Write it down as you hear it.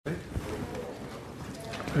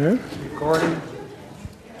Okay. Recording.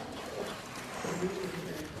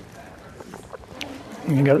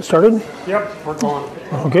 You got it started? Yep, we're going.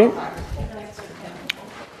 Okay.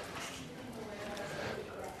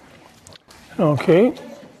 Okay.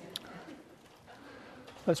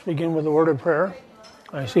 Let's begin with a word of prayer.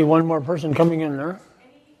 I see one more person coming in there.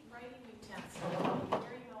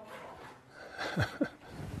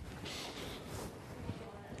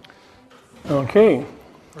 Okay.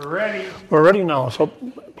 We're ready. We're ready now. So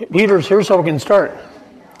Peter's here so we can start.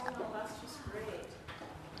 That's just great.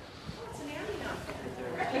 What's an Andy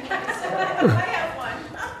I have one.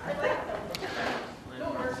 I like them.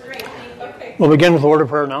 No, it's great. Thank you. Okay. We'll begin with a word of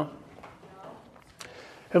prayer now.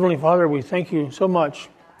 Heavenly Father, we thank you so much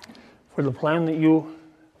for the plan that you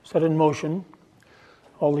set in motion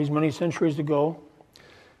all these many centuries ago.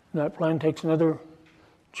 And that plan takes another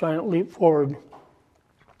giant leap forward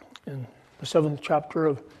in the 7th chapter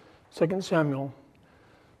of 2 Samuel,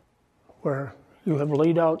 where you have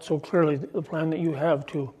laid out so clearly the plan that you have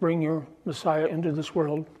to bring your Messiah into this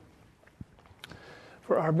world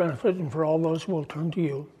for our benefit and for all those who will turn to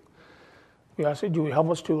you. We ask that you would help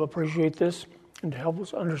us to appreciate this and to help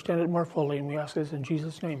us understand it more fully, and we ask this in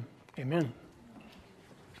Jesus' name. Amen.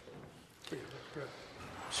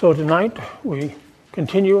 So tonight we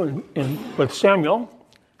continue with Samuel,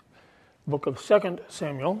 book of 2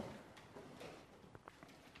 Samuel.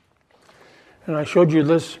 And I showed you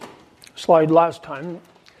this slide last time.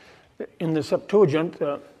 In the Septuagint,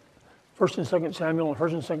 1st and 2nd Samuel and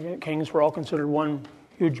 1st and 2nd Kings were all considered one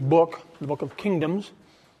huge book, the Book of Kingdoms.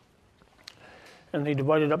 And they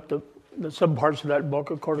divided up the subparts of that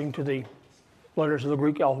book according to the letters of the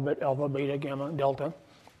Greek alphabet, alpha, beta, gamma, delta.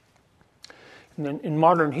 And then in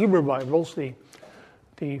modern Hebrew Bibles,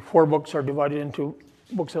 the 4 books are divided into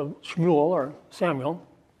books of Shmuel or Samuel,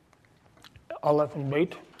 Aleph and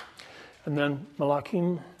Bet, and then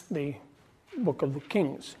Malachim, the book of the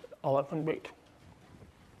Kings, Aleph and Bet.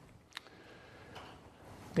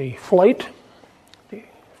 The flight, the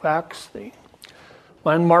facts, the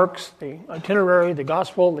landmarks, the itinerary, the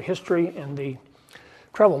gospel, the history, and the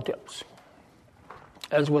travel tips.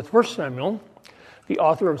 As with 1 Samuel, the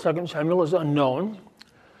author of 2 Samuel is unknown.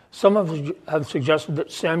 Some have suggested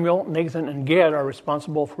that Samuel, Nathan, and Gad are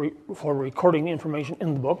responsible for recording the information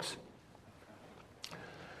in the books.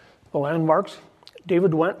 The landmarks: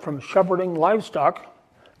 David went from shepherding livestock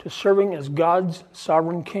to serving as God's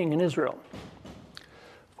sovereign king in Israel.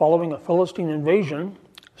 Following a Philistine invasion,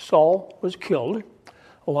 Saul was killed,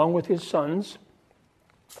 along with his sons,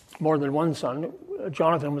 more than one son.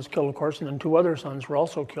 Jonathan was killed, of course, and then 2 other sons were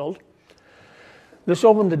also killed. This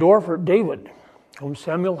opened the door for David, whom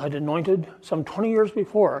Samuel had anointed some 20 years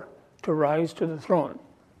before to rise to the throne.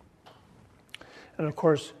 And of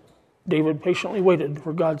course, David patiently waited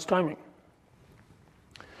for God's timing.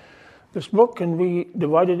 This book can be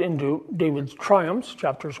divided into David's triumphs,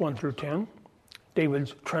 chapters 1 through 10,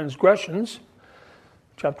 David's transgressions,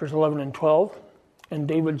 chapters 11 and 12, and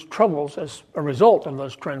David's troubles as a result of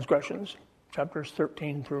those transgressions, chapters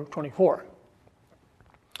 13 through 24.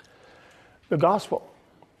 The gospel.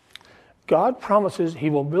 God promises he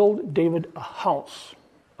will build David a house,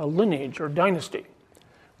 a lineage or dynasty,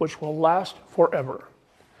 which will last forever.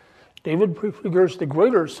 David prefigures the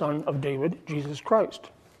greater son of David, Jesus Christ.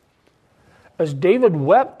 As David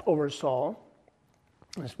wept over Saul,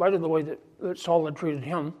 in spite of the way that Saul had treated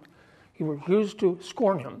him, he refused to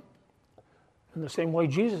scorn him. In the same way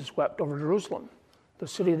Jesus wept over Jerusalem, the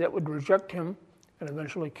city that would reject him and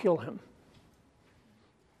eventually kill him.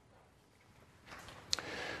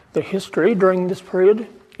 The history during this period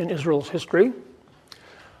in Israel's history,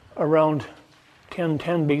 around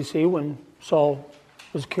 1010 BC when Saul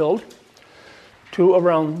was killed, to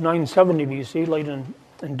around 970 BC, late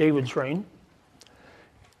in David's reign.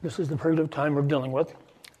 This is the period of time we're dealing with.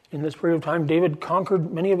 In this period of time, David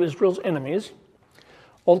conquered many of Israel's enemies,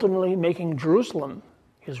 ultimately making Jerusalem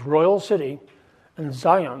his royal city and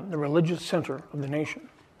Zion the religious center of the nation.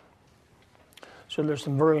 So there's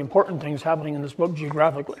some very important things happening in this book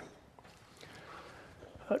geographically.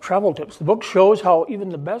 Travel tips. The book shows how even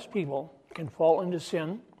the best people can fall into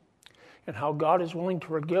sin and how God is willing to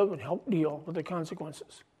forgive and help deal with the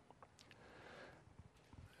consequences.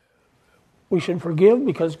 We should forgive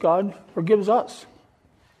because God forgives us.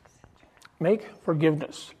 Make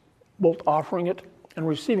forgiveness, both offering it and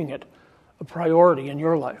receiving it, a priority in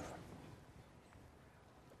your life.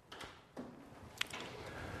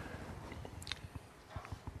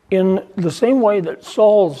 In the same way that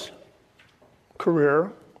Saul's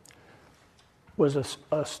career was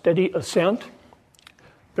a steady ascent,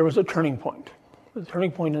 there was a turning point. The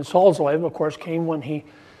turning point in Saul's life, of course, came when he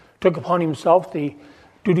took upon himself the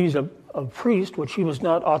duties of priest, which he was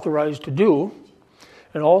not authorized to do,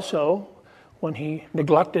 and also when he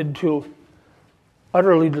neglected to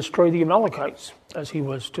utterly destroy the Amalekites, as he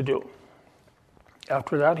was to do.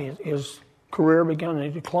 After that, his career began a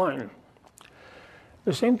decline.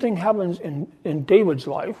 The same thing happens in David's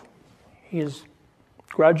life. He is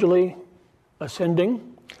gradually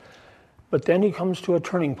ascending, but then he comes to a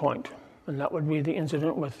turning point, and that would be the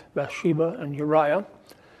incident with Bathsheba and Uriah.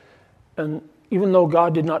 And even though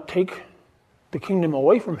God did not take the kingdom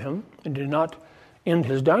away from him and did not end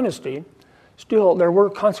his dynasty, still there were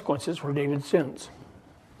consequences for David's sins.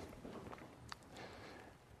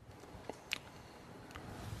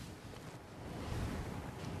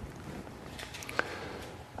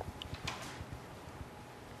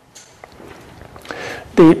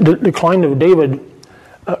 The decline of David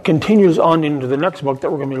continues on into the next book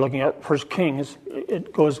that we're going to be looking at, 1 Kings.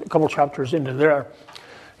 It goes a couple chapters into there.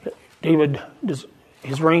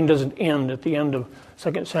 His reign doesn't end at the end of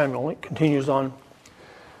 2 Samuel. It continues on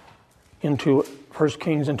into 1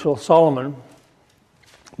 Kings until Solomon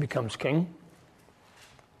becomes king.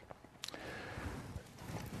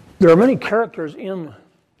 There are many characters in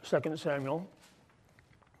 2 Samuel,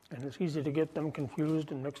 and it's easy to get them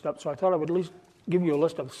confused and mixed up, so I thought I would at least give you a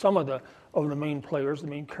list of some of the main players, the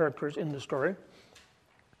main characters in the story.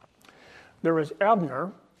 There is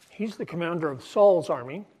Abner. He's the commander of Saul's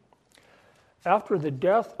army. After the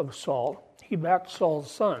death of Saul, he backed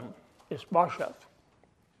Saul's son, Ishbosheth.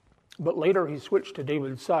 But later he switched to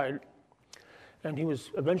David's side, and he was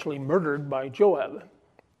eventually murdered by Joab.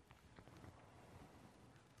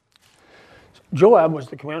 Joab was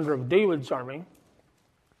the commander of David's army.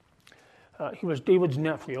 He was David's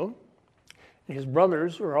nephew. His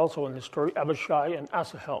brothers are also in the story, Abishai and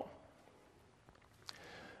Asahel.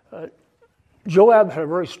 Joab had a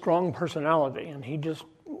very strong personality, and he just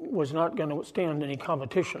was not going to stand any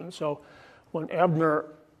competition. So when Abner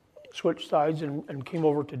switched sides and came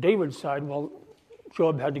over to David's side, well,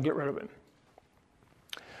 Joab had to get rid of him.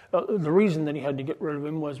 The reason that he had to get rid of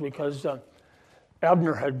him was because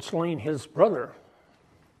Abner had slain his brother,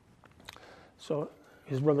 so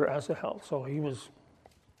his brother Asahel. So he was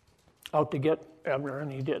out to get Abner,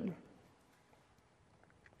 and he did.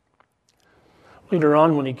 Later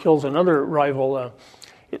on, when he kills another rival,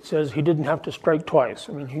 it says he didn't have to strike twice.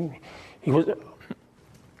 I mean, he was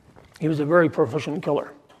a very proficient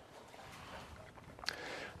killer.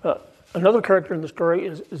 Another character in the story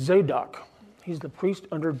is Zadok. He's the priest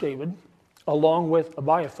under David, along with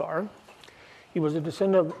Abiathar. He was a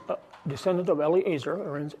descendant of Eleazar,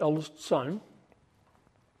 Aaron's eldest son.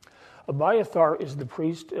 Abiathar is the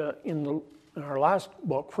priest in our last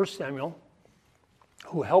book, 1 Samuel,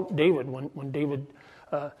 who helped David when David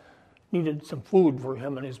needed some food for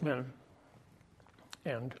him and his men.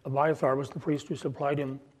 And Abiathar was the priest who supplied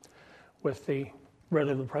him with the bread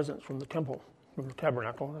of the presence from the temple, from the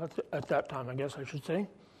tabernacle, at that time, I guess I should say.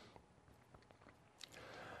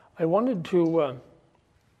 I wanted to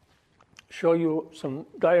show you some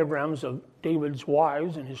diagrams of David's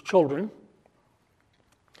wives and his children.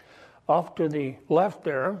 Off to the left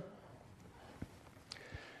there,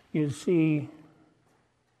 you see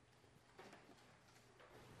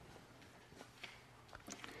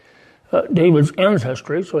David's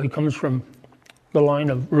ancestry. So he comes from the line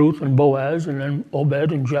of Ruth and Boaz, and then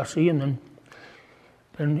Obed and Jesse, and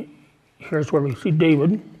then here's where we see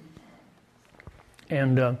David.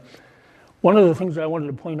 And one of the things I wanted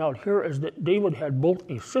to point out here is that David had both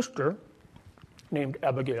a sister named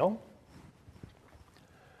Abigail,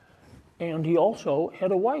 and he also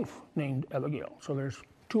had a wife named Abigail. So there's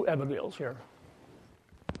two Abigails here.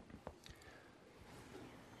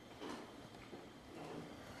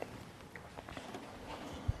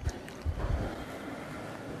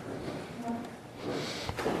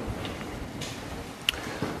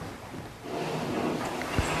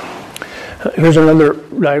 Here's another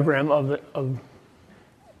diagram of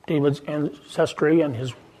David's ancestry and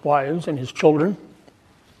his wives and his children.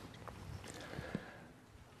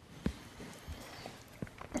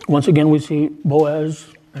 Once again, we see Boaz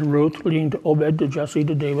and Ruth leading to Obed, to Jesse,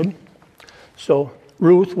 to David. So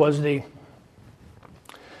Ruth was the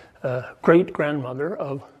great-grandmother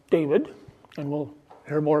of David, and we'll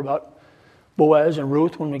hear more about Boaz and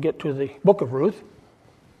Ruth when we get to the book of Ruth.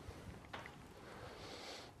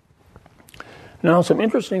 Now, some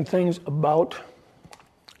interesting things about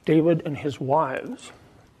David and his wives.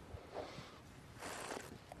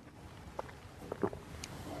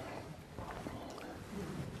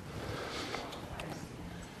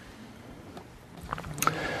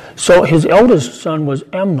 So his eldest son was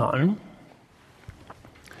Amnon,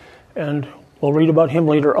 and we'll read about him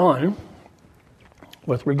later on.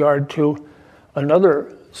 with regard to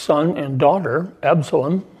another son and daughter,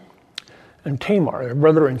 Absalom and Tamar, their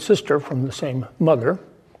brother and sister from the same mother.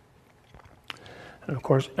 And of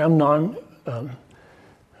course, Amnon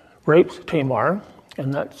rapes Tamar,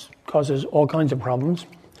 and that causes all kinds of problems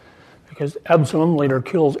because Absalom later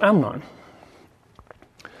kills Amnon.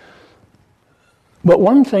 But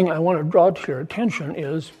one thing I want to draw to your attention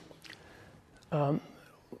is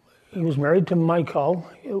he was married to Michal,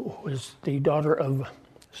 who was the daughter of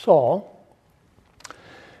Saul,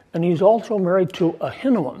 and he's also married to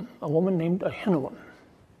Ahinoam, a woman named Ahinoam.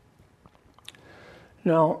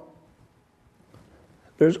 Now,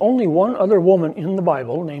 there's only one other woman in the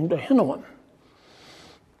Bible named Ahinoam,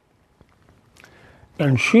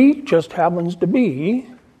 and she just happens to be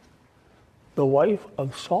the wife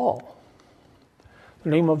of Saul. The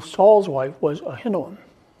name of Saul's wife was Ahinoam.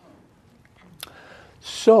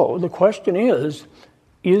 So the question is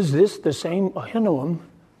this the same Ahinoam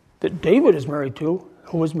that David is married to,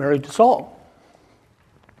 who was married to Saul?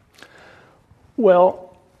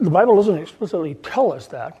 Well, the Bible doesn't explicitly tell us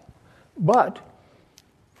that, but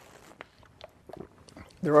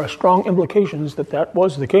there are strong implications that that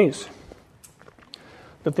was the case,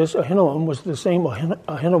 that this Ahinoam was the same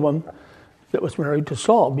Ahinoam that was married to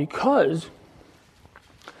Saul, because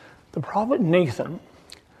the prophet Nathan,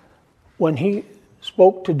 when he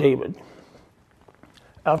spoke to David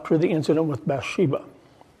after the incident with Bathsheba,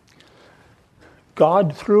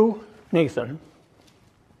 God, through Nathan,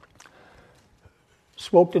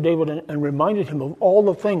 spoke to David and reminded him of all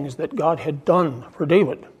the things that God had done for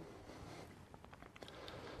David.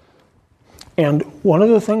 And one of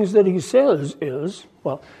the things that he says is,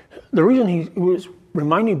 well, the reason he was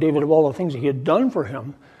reminding David of all the things he had done for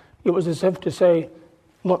him, it was as if to say,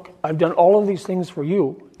 look, I've done all of these things for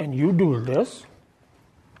you, and you do this?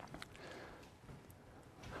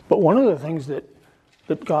 But one of the things that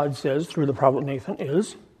God says through the prophet Nathan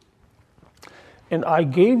is, and I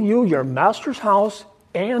gave you your master's house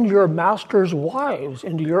and your master's wives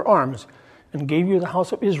into your arms, and gave you the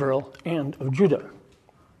house of Israel and of Judah.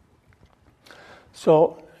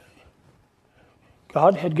 So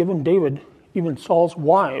God had given David even Saul's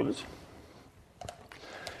wives.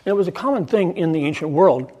 And it was a common thing in the ancient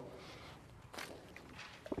world.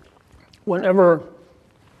 Whenever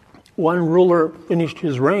one ruler finished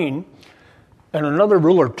his reign and another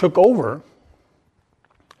ruler took over,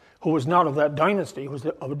 who was not of that dynasty, who was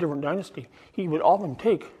of a different dynasty, he would often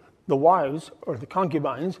take the wives or the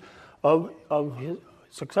concubines of his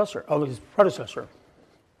successor, of his predecessor.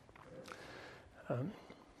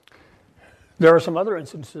 There are some other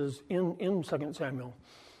instances in 2 Samuel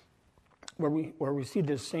where we see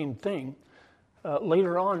this same thing.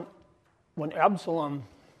 Later on, when Absalom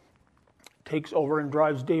takes over and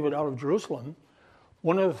drives David out of Jerusalem,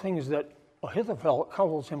 one of the things that Ahithophel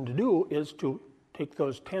counsels him to do is to take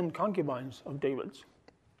those 10 concubines of David's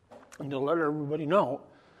and to let everybody know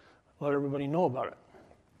about it.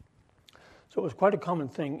 So it was quite a common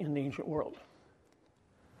thing in the ancient world.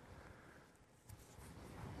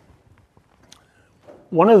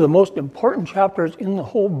 One of the most important chapters in the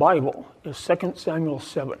whole Bible is 2 Samuel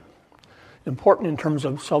 7, important in terms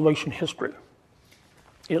of salvation history.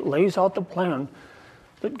 It lays out the plan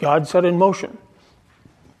that God set in motion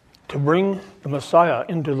to bring the Messiah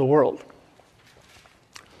into the world.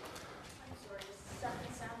 I'm sorry, 2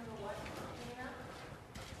 Samuel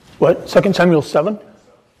what? What? 2 Samuel 7? Thank you.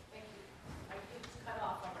 It was cut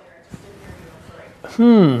off up there. I just didn't hear you. I'm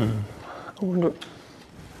sorry. I wonder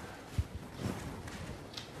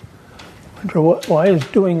why is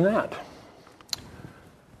doing that.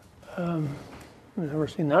 I've never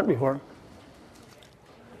seen that before.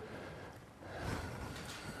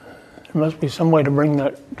 There must be some way to bring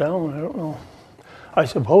that down. I don't know. I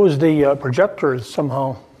suppose the projector is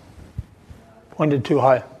somehow pointed too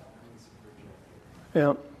high.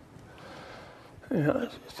 Yeah.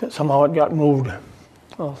 Somehow it got moved.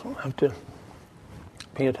 I'll have to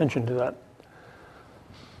pay attention to that.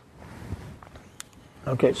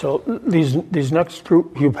 Okay, so these next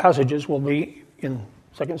few passages will be in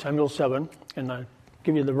 2 Samuel 7, and I'll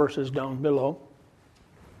give you the verses down below.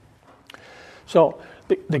 So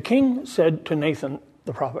the king said to Nathan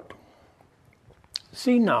the prophet,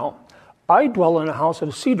 "See now, I dwell in a house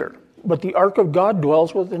of cedar, but the ark of God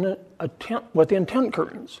dwells within tent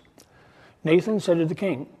curtains." Nathan said to the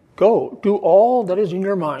king, "Go, do all that is in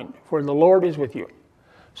your mind, for the Lord is with you."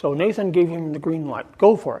 So Nathan gave him the green light.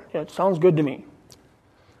 Go for it. It sounds good to me.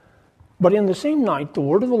 But in the same night, the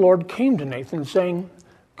word of the Lord came to Nathan, saying,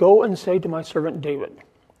 "Go and say to my servant David,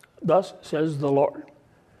 thus says the Lord,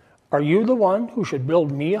 are you the one who should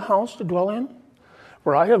build me a house to dwell in?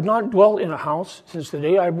 For I have not dwelt in a house since the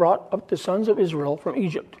day I brought up the sons of Israel from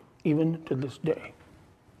Egypt, even to this day.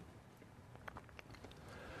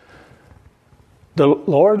 The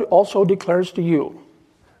Lord also declares to you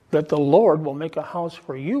that the Lord will make a house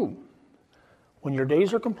for you. When your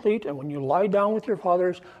days are complete and when you lie down with your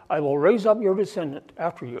fathers, I will raise up your descendant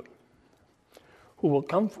after you, who will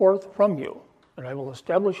come forth from you, and I will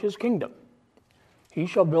establish his kingdom. He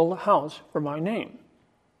shall build a house for my name.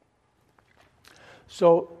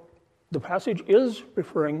 So the passage is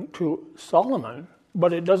referring to Solomon,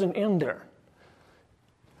 but it doesn't end there.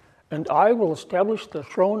 And I will establish the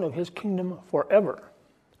throne of his kingdom forever.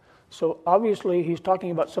 So obviously he's talking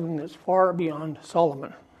about something that's far beyond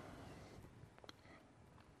Solomon.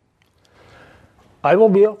 I will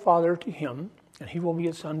be a father to him, and he will be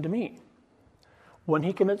a son to me. When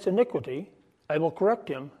he commits iniquity, I will correct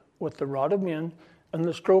him with the rod of men and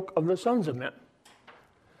the stroke of the sons of men.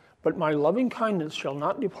 But my loving kindness shall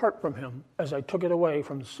not depart from him, as I took it away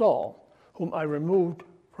from Saul, whom I removed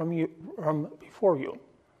from before you.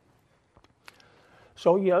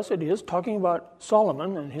 So yes, it is talking about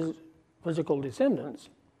Solomon and his physical descendants.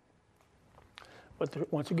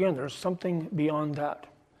 But once again, there's something beyond that.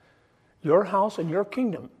 Your house and your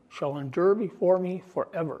kingdom shall endure before me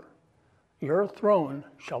forever. Your throne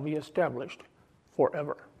shall be established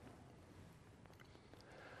forever.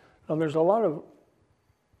 Now there's a lot of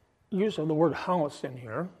use of the word house in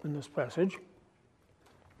here, in this passage.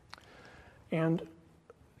 And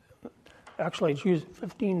actually it's used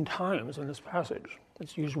 15 times in this passage.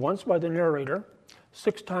 It's used once by the narrator,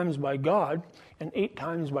 6 times by God, and 8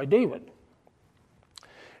 times by David.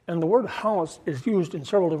 And the word house is used in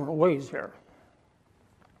several different ways here.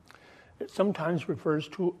 It sometimes refers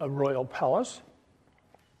to a royal palace,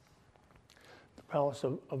 the palace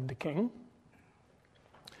of the king.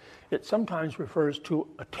 It sometimes refers to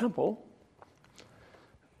a temple.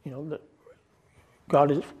 You know, that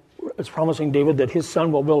God is promising David that his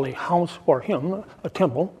son will build a house for him, a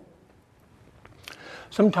temple.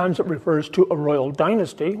 Sometimes it refers to a royal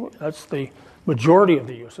dynasty. That's the majority of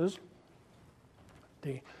the uses.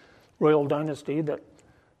 The royal dynasty that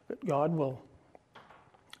God will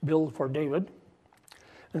build for David.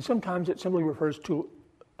 And sometimes it simply refers to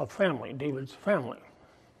a family, David's family.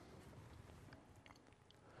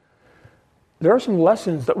 There are some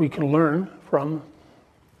lessons that we can learn from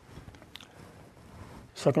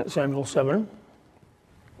 2 Samuel 7.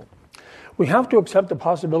 We have to accept the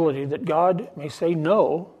possibility that God may say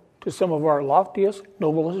no to some of our loftiest,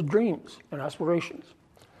 noblest dreams and aspirations.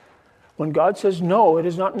 When God says no, it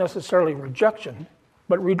is not necessarily rejection,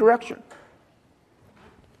 but redirection.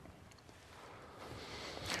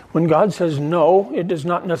 When God says no, it does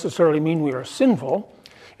not necessarily mean we are sinful.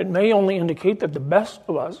 It may only indicate that the best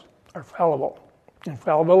of us are fallible.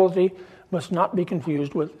 Infallibility must not be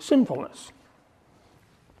confused with sinfulness.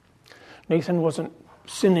 Nathan wasn't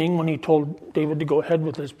sinning when he told David to go ahead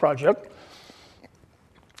with his project.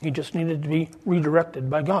 He just needed to be redirected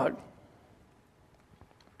by God.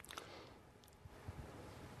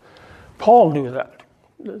 Paul knew that,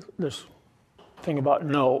 this thing about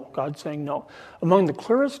no, God saying no. Among the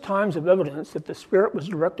clearest times of evidence that the Spirit was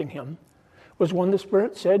directing him was when the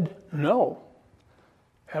Spirit said no,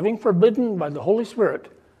 having forbidden by the Holy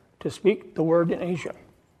Spirit to speak the word in Asia.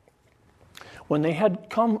 When they had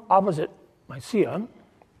come opposite Mysia,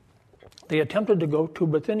 they attempted to go to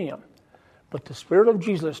Bithynia, but the Spirit of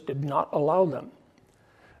Jesus did not allow them.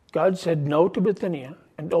 God said no to Bithynia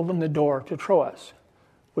and opened the door to Troas,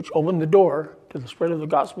 which opened the door to the spread of the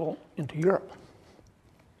gospel into Europe.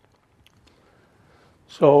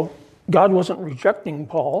 So God wasn't rejecting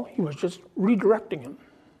Paul, he was just redirecting him.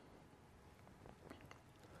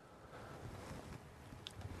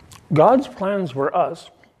 God's plans for us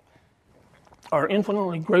are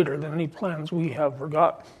infinitely greater than any plans we have for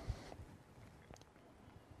God.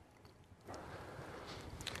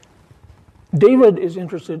 David is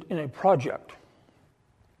interested in a project,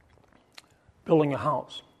 building a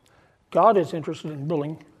house. God is interested in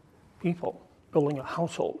building people, building a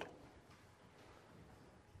household.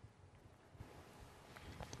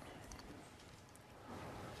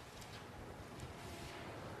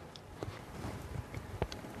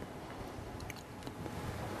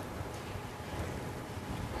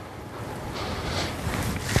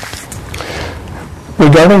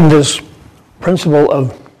 Regarding this principle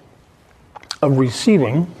of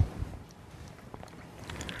receiving,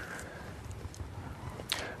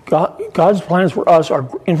 God's plans for us are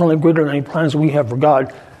infinitely greater than any plans we have for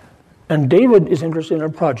God. And David is interested in a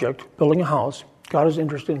project, building a house. God is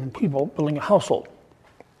interested in people, building a household.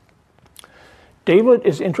 David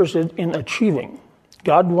is interested in achieving.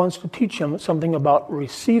 God wants to teach him something about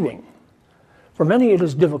receiving. For many, it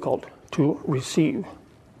is difficult to receive.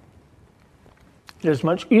 It is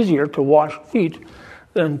much easier to wash feet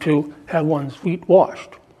than to have one's feet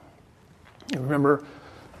washed. You remember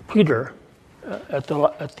Peter at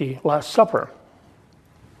the Last Supper.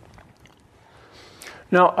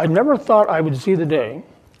 Now, I never thought I would see the day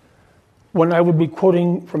when I would be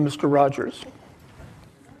quoting from Mr. Rogers.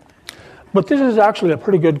 But this is actually a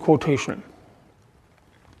pretty good quotation.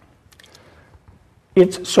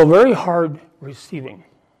 It's so very hard receiving.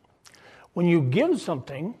 When you give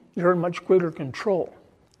something, you're in much greater control.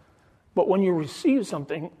 But when you receive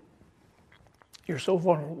something, you're so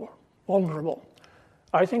vulnerable.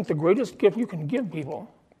 I think the greatest gift you can give people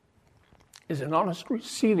is an honest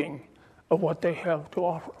receiving of what they have to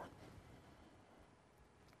offer.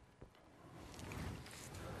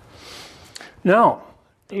 Now,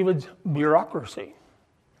 David's bureaucracy.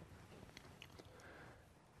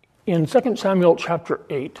 In 2 Samuel chapter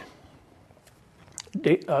 8,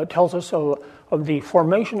 tells us of the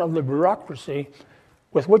formation of the bureaucracy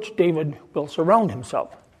with which David will surround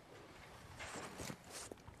himself.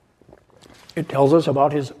 It tells us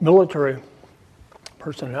about his military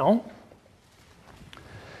personnel.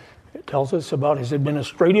 It tells us about his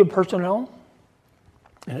administrative personnel.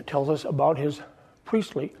 And it tells us about his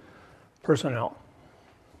priestly personnel.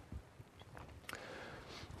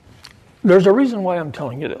 There's a reason why I'm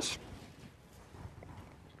telling you this.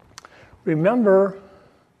 Remember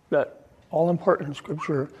that all important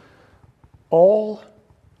Scripture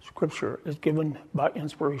is given by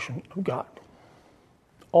inspiration of God.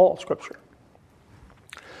 All Scripture.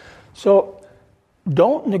 So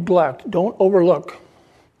don't neglect, don't overlook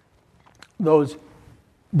those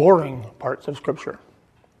boring parts of Scripture.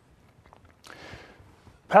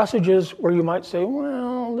 Passages where you might say,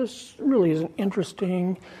 well, this really isn't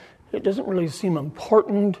interesting. It doesn't really seem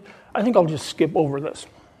important. I think I'll just skip over this.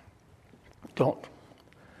 Don't.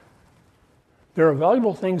 There are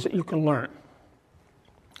valuable things that you can learn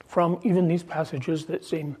from even these passages that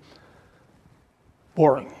seem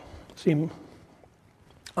boring, seem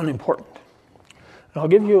unimportant. And I'll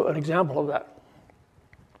give you an example of that.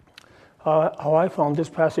 How I found this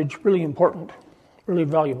passage really important, really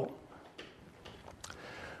valuable.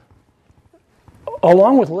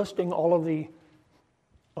 Along with listing all of the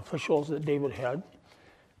officials that David had,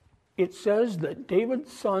 it says that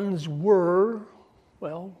David's sons were,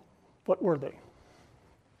 well, what were they?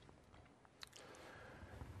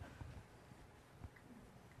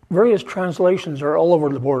 Various translations are all over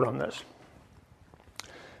the board on this.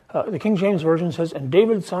 The King James Version says, and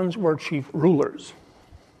David's sons were chief rulers.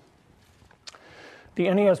 The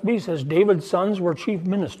NASB says David's sons were chief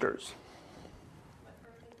ministers.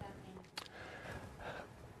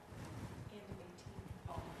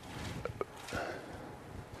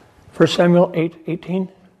 1 Samuel 8:18?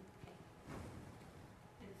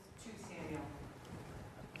 It's 2 Samuel.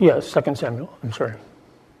 Yes, 2 Samuel. I'm sorry.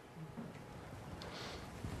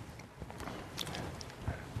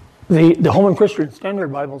 The Holman Christian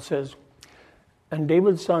Standard Bible says, and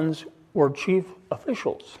David's sons were chief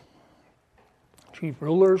officials. Chief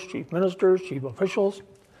rulers, chief ministers, chief officials.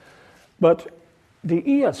 But the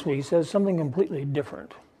ESV says something completely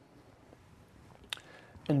different.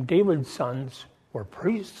 And David's sons were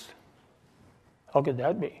priests. How could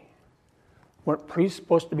that be? Weren't priests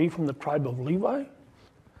supposed to be from the tribe of Levi?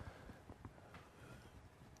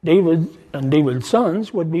 David and David's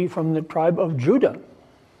sons would be from the tribe of Judah.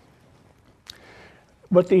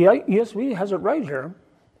 But the ESV has it right here.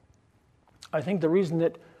 I think the reason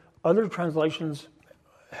that other translations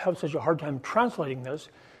have such a hard time translating this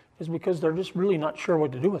is because they're just really not sure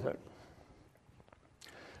what to do with it.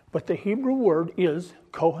 But the Hebrew word is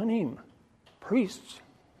Kohanim, priests.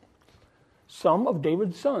 Some of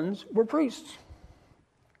David's sons were priests.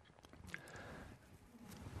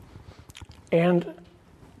 And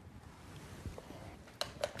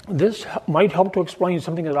this might help to explain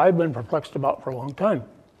something that I've been perplexed about for a long time.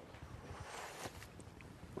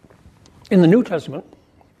 In the New Testament,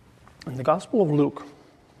 in the Gospel of Luke,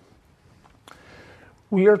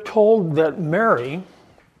 we are told that Mary,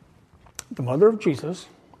 the mother of Jesus,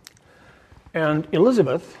 and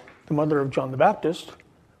Elizabeth, the mother of John the Baptist,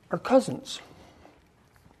 are cousins.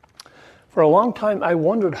 For a long time, I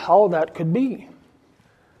wondered how that could be.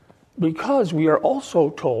 Because we are also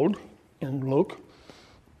told in Luke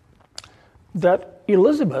that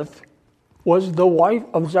Elizabeth was the wife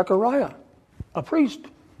of Zechariah, a priest.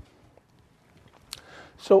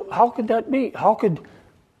 So how could that be? How could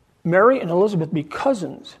Mary and Elizabeth be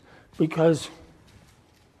cousins? Because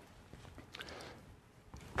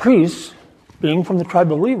priests, being from the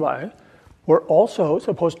tribe of Levi, were also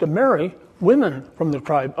supposed to marry women from the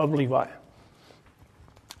tribe of Levi.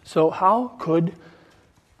 So how could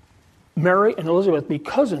Mary and Elizabeth be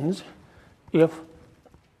cousins if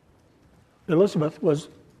Elizabeth was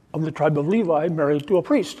of the tribe of Levi married to a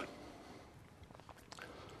priest?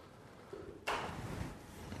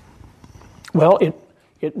 Well,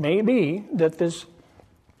 it may be that this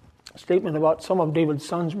statement about some of David's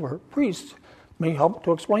sons were priests may help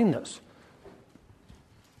to explain this.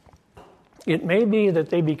 It may be that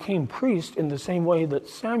they became priests in the same way that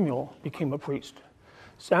Samuel became a priest.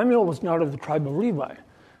 Samuel was not of the tribe of Levi,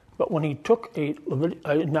 but when he took a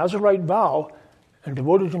Nazirite vow and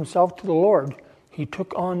devoted himself to the Lord, he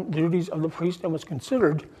took on the duties of the priest and was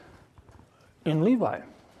considered in Levi.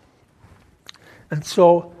 And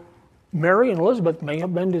so Mary and Elizabeth may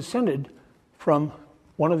have been descended from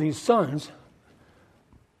one of these sons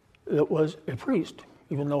that was a priest,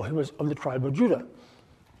 even though he was of the tribe of Judah.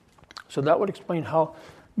 So that would explain how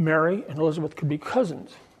Mary and Elizabeth could be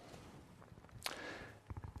cousins.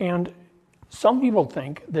 And some people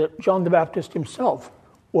think that John the Baptist himself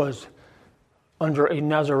was under a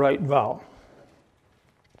Nazirite vow.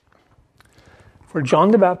 For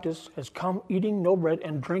John the Baptist has come eating no bread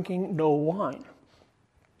and drinking no wine.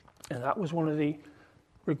 And that was one of the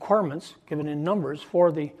requirements given in Numbers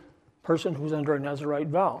for the person who was under a Nazirite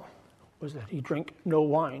vow, was that he drink no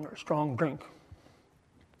wine or strong drink.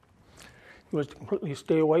 He was to completely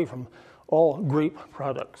stay away from all grape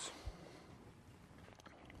products.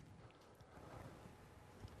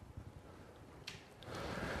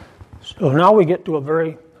 So now we get to a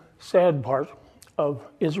very sad part of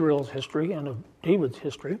Israel's history and of David's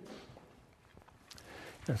history.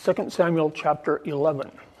 In 2 Samuel chapter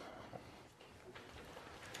 11.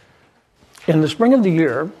 In the spring of the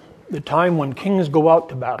year, the time when kings go out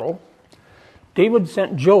to battle, David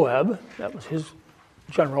sent Joab, that was his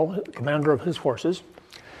general, commander of his forces,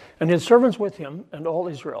 and his servants with him and all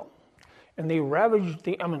Israel. And they ravaged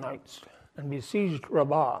the Ammonites and besieged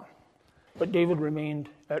Rabbah, but David remained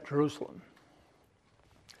at Jerusalem.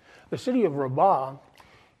 The city of Rabbah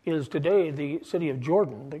is today the city of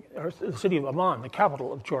Jordan, or the city of Amman, the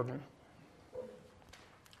capital of Jordan,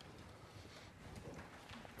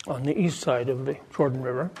 on the east side of the Jordan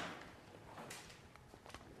River.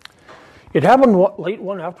 It happened late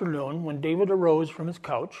one afternoon when David arose from his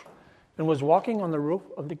couch and was walking on the roof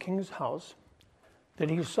of the king's house that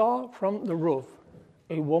he saw from the roof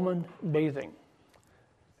a woman bathing.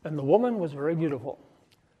 And the woman was very beautiful.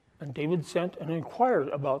 And David sent and inquired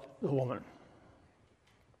about the woman.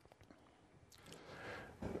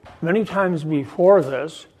 Many times before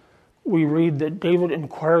this, we read that David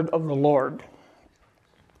inquired of the Lord.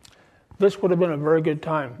 This would have been a very good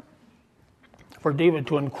time for David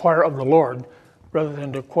to inquire of the Lord rather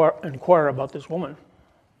than to inquire about this woman.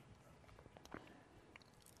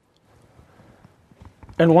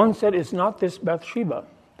 And one said, "Is not this Bathsheba,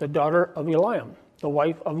 the daughter of Eliam, the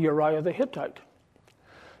wife of Uriah the Hittite?"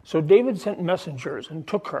 So David sent messengers and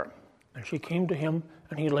took her, and she came to him,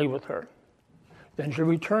 and he lay with her. Then she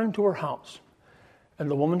returned to her house, and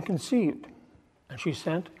the woman conceived, and she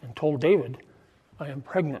sent and told David, "I am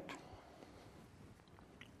pregnant."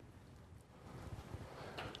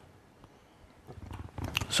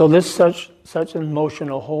 So this sets in motion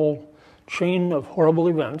a whole chain of horrible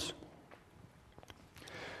events.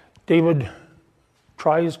 David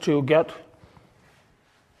tries to get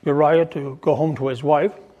Uriah to go home to his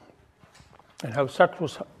wife and have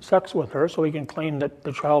sex with her so he can claim that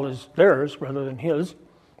the child is theirs rather than his.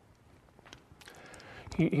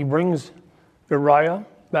 He brings Uriah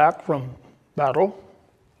back from battle,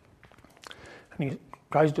 and he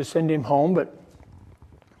tries to send him home, but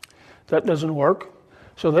that doesn't work.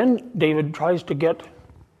 So then David tries to get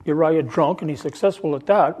Uriah drunk, and he's successful at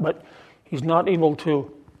that, but he's not able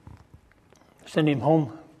to send him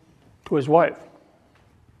home to his wife.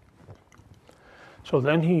 So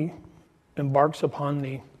then he embarks upon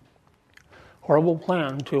the horrible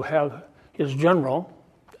plan to have his general,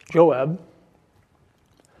 Joab,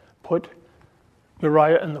 put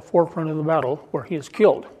Uriah in the forefront of the battle where he is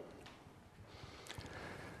killed.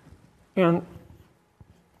 And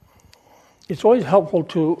it's always helpful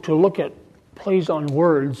to look at plays on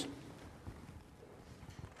words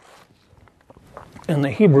in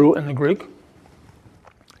the Hebrew and the Greek.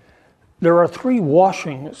 There are 3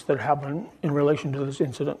 washings that happen in relation to this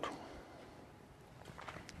incident.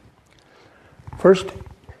 First,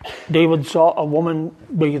 David saw a woman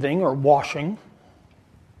bathing or washing.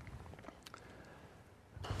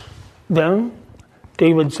 Then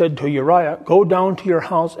David said to Uriah, "Go down to your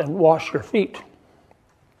house and wash your feet."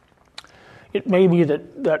 It may be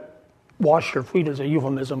that wash your feet is a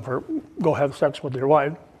euphemism for go have sex with your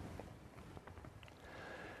wife.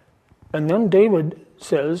 And then David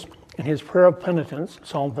says in his prayer of penitence,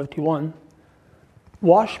 Psalm 51,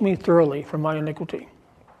 wash me thoroughly from my iniquity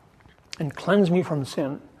and cleanse me from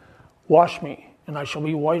sin. Wash me, and I shall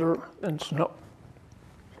be whiter than snow.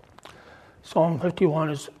 Psalm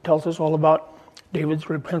 51 tells us all about David's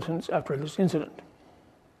repentance after this incident.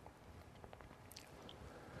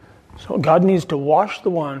 So God needs to wash the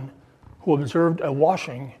one who observed a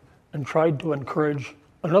washing and tried to encourage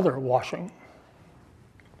another washing.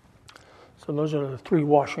 So those are the three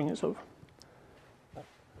washings of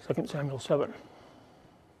 2 Samuel 7.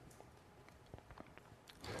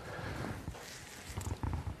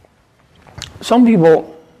 Some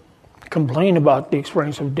people complain about the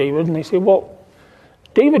experience of David, and they say, well,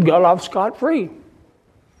 David got off scot-free.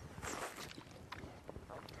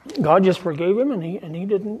 God just forgave him, and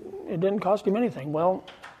it didn't cost him anything. Well,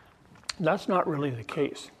 that's not really the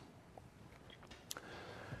case.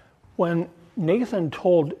 When Nathan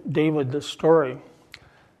told David the story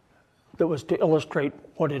that was to illustrate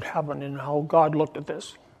what had happened and how God looked at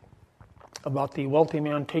this, about the wealthy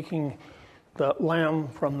man taking the lamb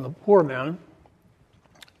from the poor man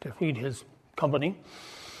to feed his company,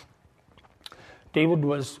 David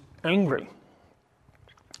was angry.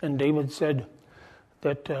 And David said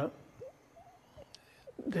that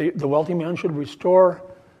the wealthy man should restore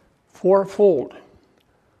fourfold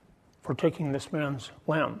for taking this man's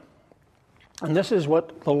lamb. And this is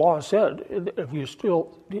what the law said. If you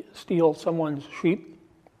steal someone's sheep,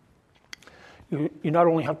 you not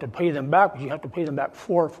only have to pay them back, but you have to pay them back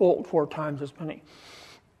fourfold, 4 times as many.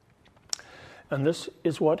 And this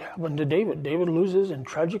is what happened to David. David loses in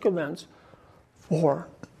tragic events 4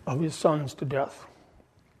 of his sons to death.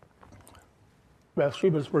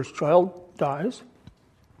 Bathsheba's first child dies.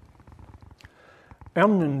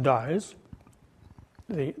 Amnon dies,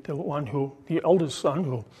 the eldest son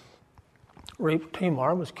who raped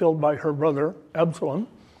Tamar was killed by her brother Absalom.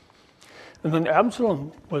 And then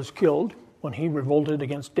Absalom was killed when he revolted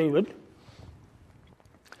against David.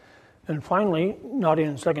 And finally, not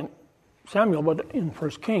in 2 Samuel, but in 1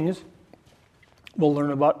 Kings, we'll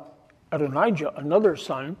learn about Adonijah, another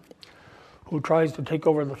son who tries to take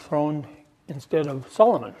over the throne instead of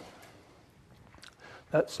Solomon.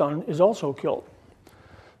 That son is also killed.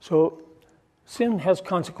 So sin has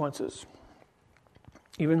consequences.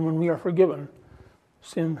 Even when we are forgiven,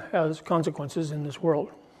 sin has consequences in this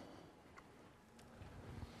world.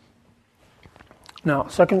 Now,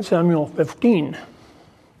 2 Samuel 15.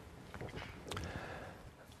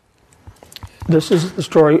 This is the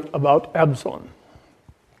story about Absalom.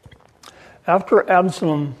 After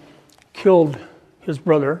Absalom killed his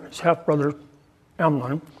brother, his half-brother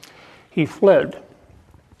Amnon, he fled.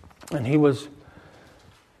 And he was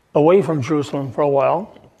away from Jerusalem for a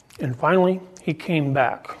while. And finally, he came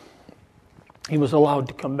back. He was allowed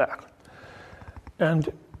to come back.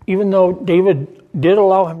 And even though David did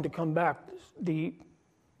allow him to come back, the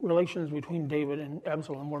relations between David and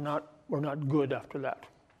Absalom were not good after that.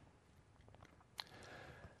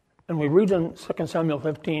 And we read in 2 Samuel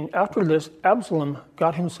 15, after this, Absalom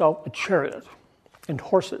got himself a chariot and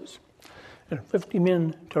horses and 50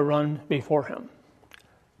 men to run before him.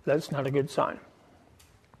 That's not a good sign.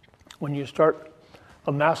 When you start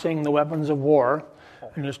amassing the weapons of war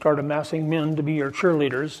and you start amassing men to be your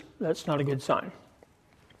cheerleaders, that's not a good sign.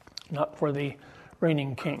 Not for the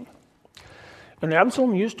reigning king. And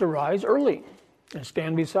Absalom used to rise early and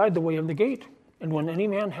stand beside the way of the gate. And when any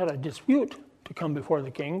man had a dispute to come before the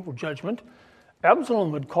king for judgment,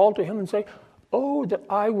 Absalom would call to him and say, "Oh, that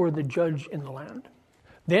I were the judge in the land.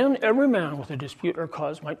 Then every man with a dispute or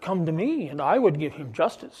cause might come to me, and I would give him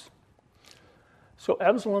justice." So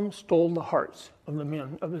Absalom stole the hearts of the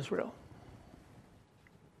men of Israel.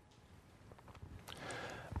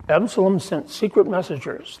 Absalom sent secret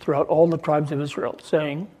messengers throughout all the tribes of Israel,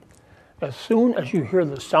 saying, "As soon as you hear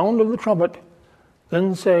the sound of the trumpet,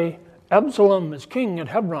 then say, 'Absalom is king at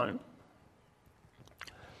Hebron.'"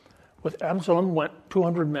 With Absalom went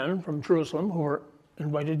 200 men from Jerusalem who were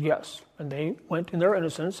invited guests, and they went in their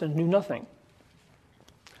innocence and knew nothing.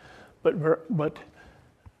 But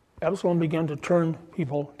Absalom began to turn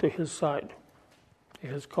people to his side, to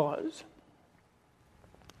his cause.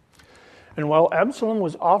 And while Absalom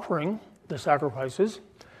was offering the sacrifices,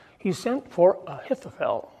 he sent for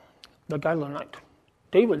Ahithophel, the Gilonite,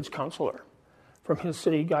 David's counselor, from his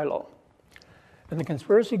city Gilo. And the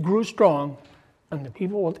conspiracy grew strong, and the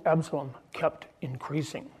people with Absalom kept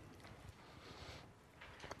increasing.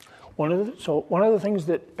 One of the things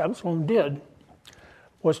that Absalom did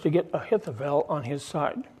was to get Ahithophel on his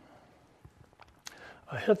side.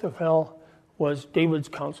 Ahithophel was David's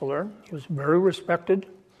counselor. He was very respected.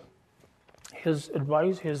 His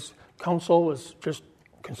advice, his counsel was just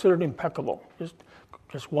considered impeccable,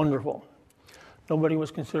 just wonderful. Nobody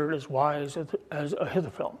was considered as wise as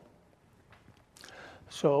Ahithophel.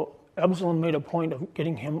 So Absalom made a point of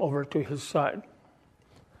getting him over to his side.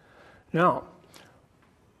 Now,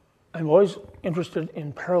 I'm always interested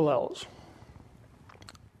in parallels,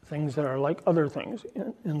 things that are like other things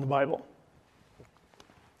in the Bible.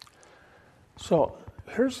 So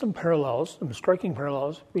here's some parallels, some striking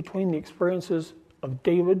parallels between the experiences of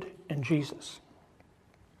David and Jesus,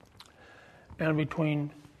 and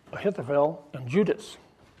between Ahithophel and Judas.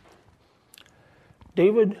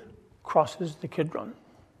 David crosses the Kidron.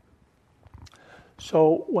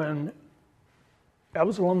 So when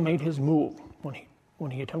Absalom made his move,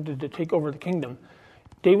 when he attempted to take over the kingdom,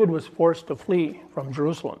 David was forced to flee from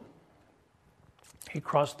Jerusalem. He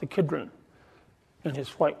crossed the Kidron in his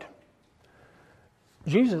flight.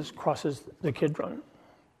 Jesus crosses the Kidron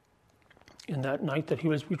in that night that he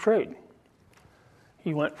was betrayed.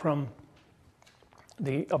 He went from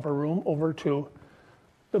the upper room over to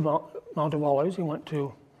the Mount of Olives. He went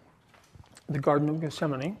to the Garden of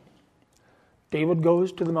Gethsemane. David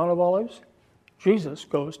goes to the Mount of Olives. Jesus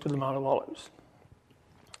goes to the Mount of Olives.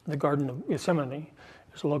 The Garden of Gethsemane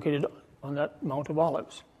is located on that Mount of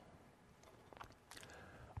Olives.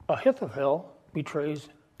 Ahithophel betrays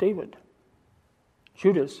David.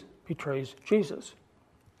 Judas betrays Jesus.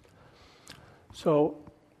 So,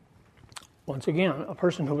 once again, a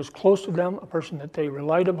person who was close to them, a person that they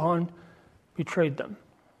relied upon, betrayed them.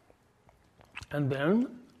 And then,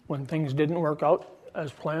 when things didn't work out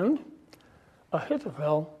as planned,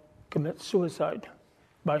 Ahithophel commits suicide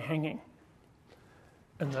by hanging.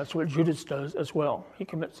 And that's what Judas does as well. He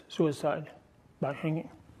commits suicide by hanging.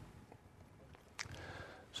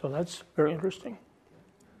 So that's very interesting.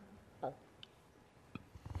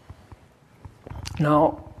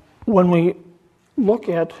 Now, when we look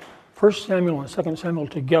at 1 Samuel and 2 Samuel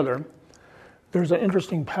together, there's an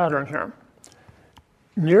interesting pattern here.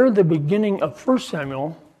 Near the beginning of 1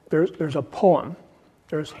 Samuel, there's a poem.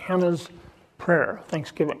 There's Hannah's prayer,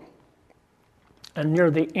 thanksgiving. And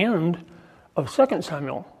near the end of 2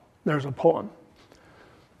 Samuel, there's a poem.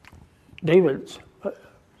 David's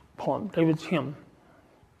poem, David's hymn.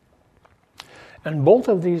 And both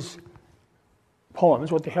of these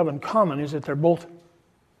poems, what they have in common is that they're both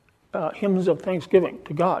hymns of thanksgiving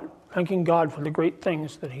to God, thanking God for the great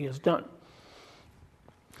things that he has done.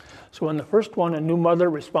 So in the first one, a new mother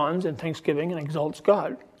responds in thanksgiving and exalts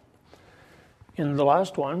God. In the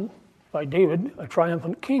last one, by David, a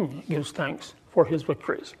triumphant king gives thanks for his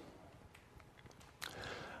victories.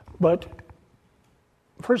 But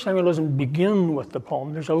 1 Samuel doesn't begin with the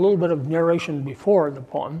poem. There's a little bit of narration before the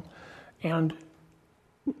poem. And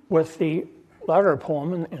with the latter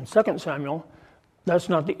poem in 2 Samuel, that's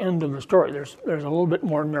not the end of the story. There's a little bit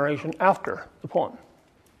more narration after the poem.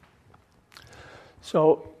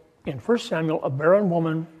 So in 1 Samuel, a barren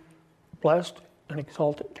woman blessed and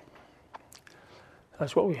exalted.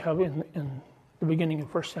 That's what we have in the beginning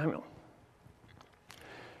of 1 Samuel.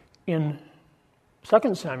 In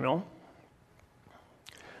 2 Samuel,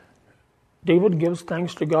 David gives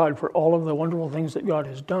thanks to God for all of the wonderful things that God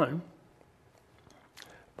has done.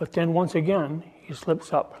 But then once again, he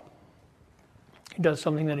slips up. He does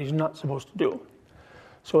something that he's not supposed to do.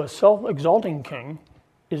 So a self-exalting king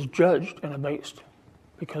is judged and abased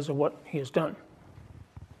because of what he has done.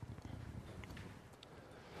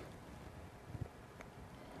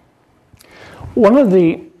 One of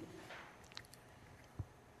the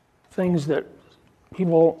things that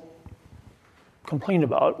people complain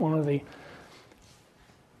about, one of the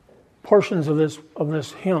portions of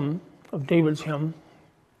this hymn, of David's hymn,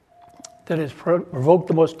 that has provoked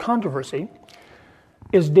the most controversy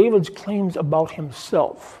is David's claims about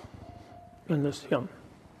himself in this hymn.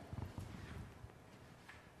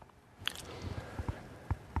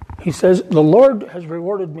 He says, "The Lord has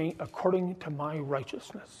rewarded me according to my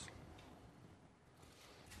righteousness."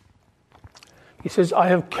 He says, "I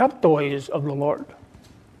have kept the ways of the Lord."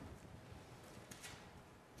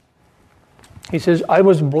 He says, "I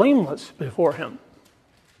was blameless before him."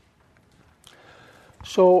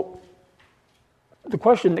 So the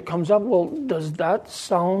question that comes up, well, does that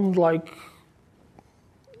sound like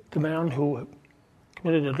the man who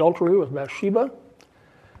committed adultery with Bathsheba?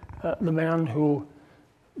 The man who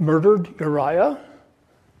murdered Uriah?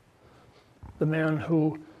 The man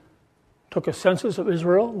who took a census of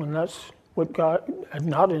Israel when that's what God had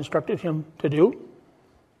not instructed him to do?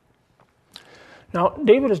 Now,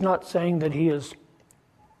 David is not saying that he's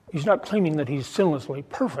not claiming that he's sinlessly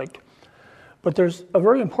perfect, But there's a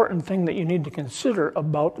very important thing that you need to consider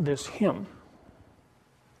about this hymn.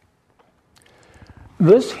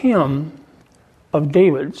 This hymn of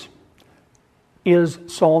David's is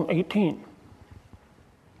Psalm 18.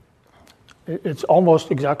 It's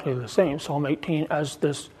almost exactly the same, Psalm 18, as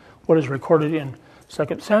this, what is recorded in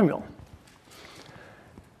 2 Samuel.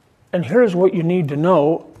 And here's what you need to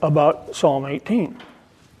know about Psalm 18.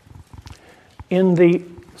 In the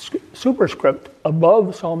superscript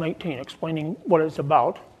above Psalm 18, explaining what it's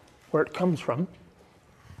about, where it comes from,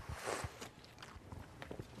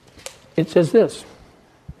 it says this: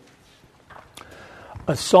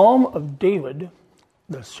 a psalm of David,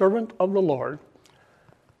 the servant of the Lord,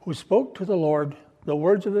 who spoke to the Lord the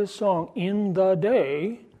words of this song in the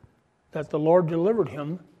day that the Lord delivered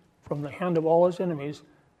him from the hand of all his enemies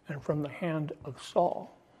and from the hand of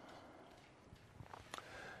Saul.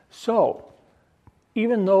 So,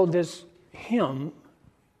 even though this hymn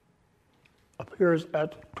appears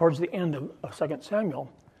towards the end of 2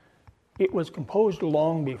 Samuel, it was composed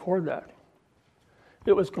long before that.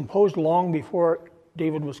 It was composed long before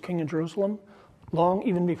David was king in Jerusalem, long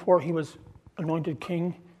even before he was anointed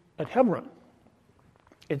king at Hebron.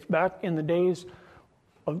 It's back in the days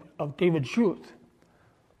of David's youth,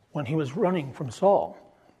 when he was running from Saul.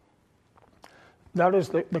 That is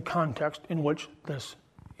the context in which this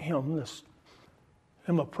hymn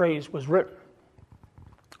of praise was written.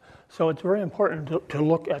 So it's very important to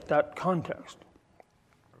look at that context.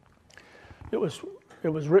 It was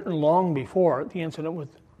written long before the incident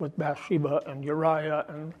with Bathsheba and Uriah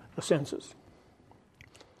and the census.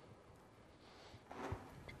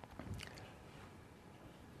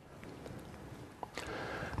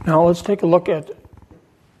 Now let's take a look at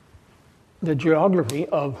the geography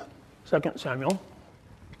of 2 Samuel.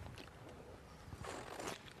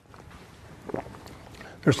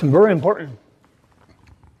 There's some very important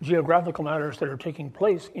geographical matters that are taking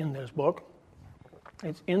place in this book.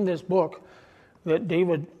 It's in this book that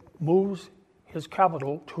David moves his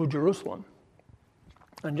capital to Jerusalem.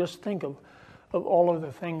 And just think of all of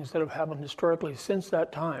the things that have happened historically since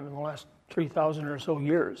that time, in the last 3,000 or so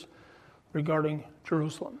years, regarding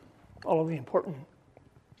Jerusalem. All of the important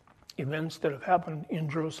events that have happened in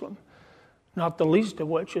Jerusalem, not the least of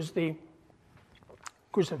which is the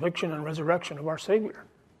crucifixion and resurrection of our Savior.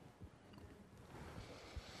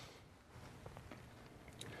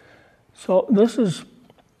 So this is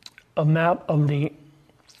a map of the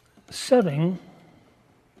setting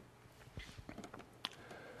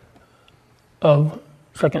of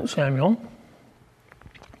 2 Samuel.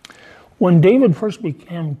 When David first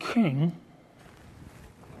became king,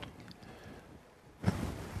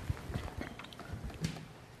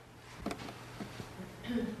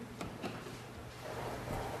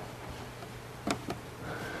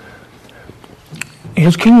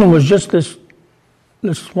 his kingdom was just this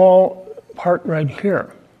small part right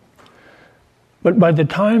here. But by the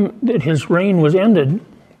time that his reign was ended,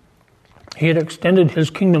 he had extended his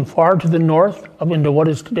kingdom far to the north, up into what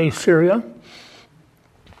is today Syria,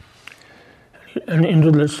 and into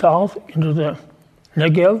the south, into the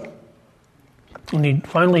Negev. And he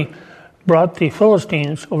finally brought the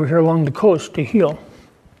Philistines over here along the coast to heal.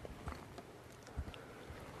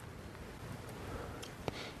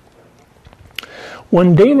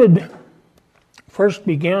 When David first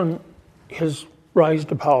began his rise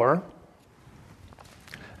to power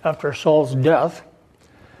after Saul's death,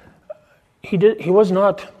 he was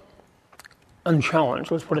not unchallenged,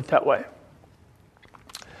 let's put it that way.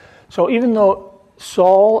 So even though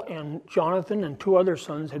Saul and Jonathan and two other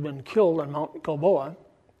sons had been killed on Mount Gilboa,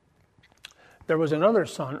 there was another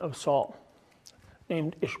son of Saul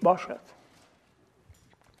named Ishbosheth.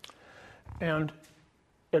 And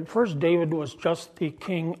at first David was just the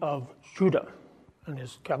king of Judah, and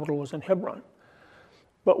his capital was in Hebron.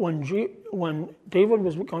 But when David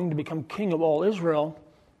was going to become king of all Israel,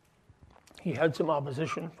 he had some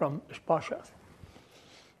opposition from Ishbosheth.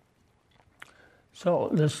 So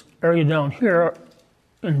this area down here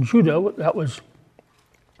in Judah, that was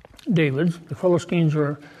David's. The Philistines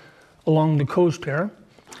were along the coast here.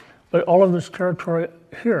 But all of this territory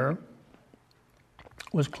here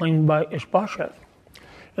was claimed by Ishbosheth.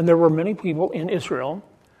 And there were many people in Israel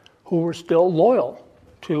who were still loyal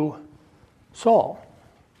to Saul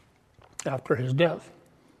after his death.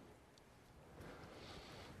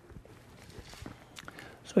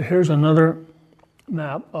 So here's another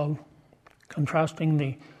map of contrasting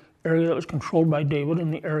the area that was controlled by David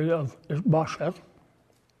and the area of Ishbosheth.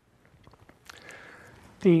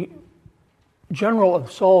 The general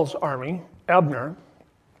of Saul's army, Abner,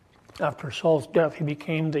 after Saul's death, he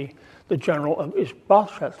became the general of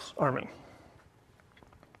Ishbosheth's army.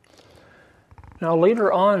 Now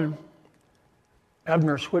later on,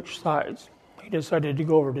 Abner switched sides. He decided to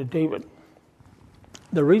go over to David.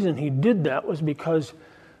 The reason he did that was because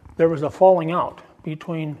there was a falling out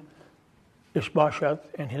between Ishbosheth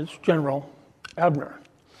and his general, Abner.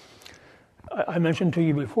 I mentioned to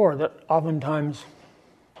you before that oftentimes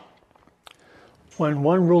when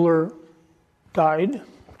one ruler died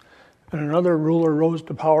and another ruler rose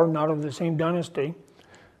to power, not of the same dynasty,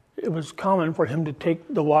 it was common for him to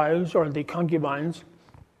take the wives or the concubines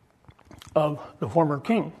of the former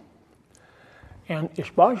king. And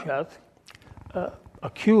Ishbosheth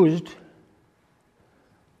accused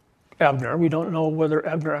Abner. We don't know whether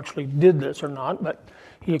Abner actually did this or not, but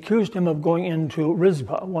he accused him of going into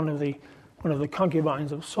Rizpah, one of the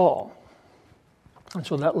concubines of Saul. And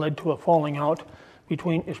so that led to a falling out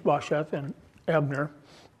between Ishbosheth and Abner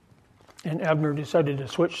decided to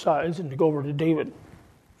switch sides and to go over to David.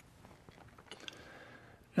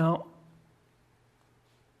 Now,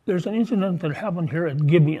 there's an incident that happened here at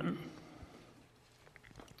Gibeon,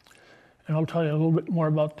 and I'll tell you a little bit more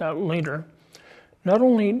about that later. Not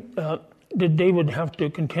only did David have to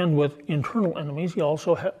contend with internal enemies, he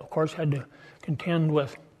also, of course, had to contend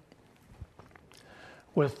with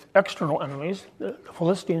external enemies. The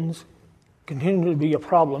Philistines continued to be a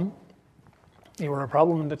problem. They were a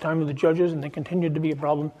problem at the time of the judges, and they continued to be a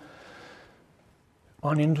problem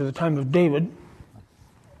on into the time of David.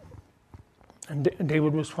 And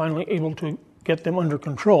David was finally able to get them under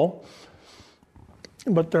control.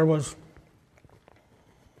 But there was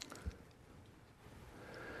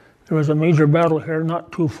a major battle here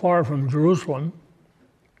not too far from Jerusalem,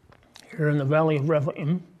 here in the valley of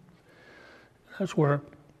Rephaim. That's where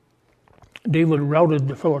David routed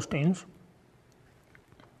the Philistines.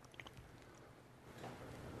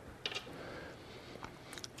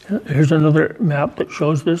 Here's another map that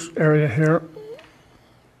shows this area here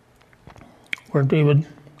where David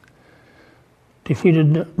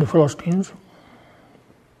defeated the Philistines.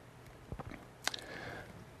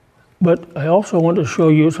 But I also want to show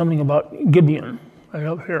you something about Gibeon, right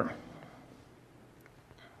up here.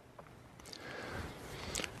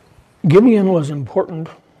 Gibeon was important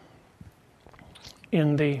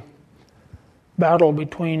in the battle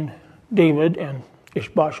between David and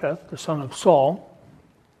Ishbosheth, the son of Saul.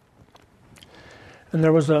 And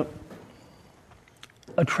there was a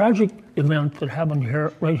tragic event that happened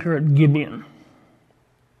here, right here at Gibeon.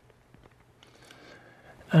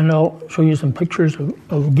 And I'll show you some pictures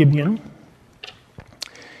of Gibeon.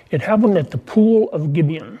 It happened at the Pool of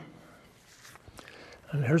Gibeon.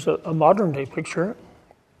 And here's a modern day picture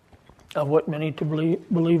of what many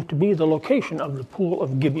believe to be the location of the Pool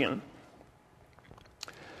of Gibeon.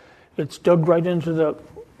 It's dug right into the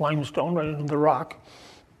limestone, right into the rock,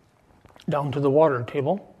 down to the water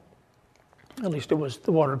table. At least it was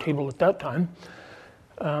the water table at that time.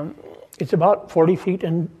 It's about 40 feet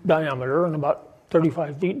in diameter and about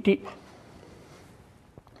 35 feet deep.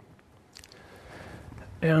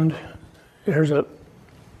 And here's a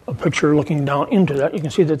picture looking down into that. You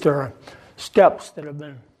can see that there are steps that have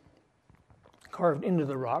been carved into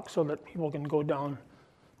the rock so that people can go down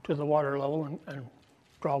to the water level and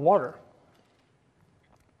draw water.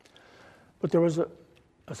 But there was a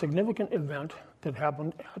significant event that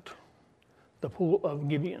happened at the Pool of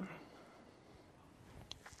Gibeon.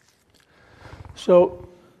 So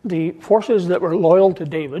the forces that were loyal to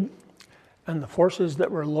David and the forces that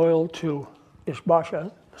were loyal to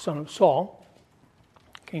Ishbosheth, the son of Saul,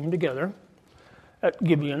 came together at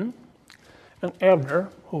Gibeon, and Abner,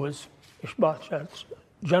 who was Ishbosheth's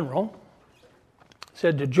general,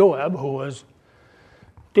 said to Joab, who was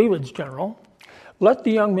David's general, "Let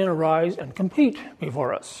the young men arise and compete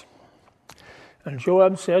before us." And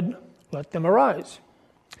Joab said, "Let them arise."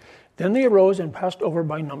 Then they arose and passed over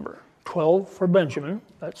by number, 12 for Benjamin,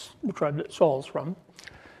 that's the tribe that Saul's from,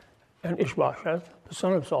 and Ishbosheth, the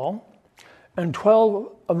son of Saul, and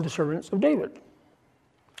 12 of the servants of David.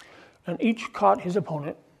 And each caught his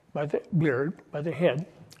opponent by the beard, by the head,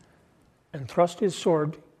 and thrust his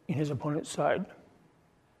sword in his opponent's side.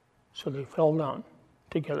 So they fell down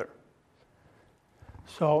together.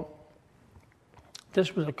 So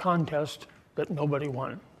this was a contest that nobody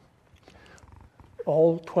won.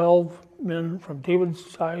 All 12 men from David's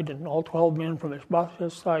side and all 12 men from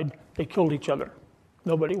Ishbosheth's side, they killed each other.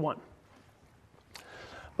 Nobody won.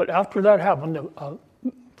 But after that happened, a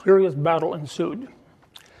furious battle ensued.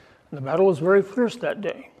 And the battle was very fierce that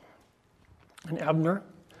day. And Abner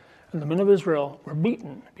and the men of Israel were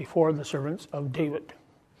beaten before the servants of David.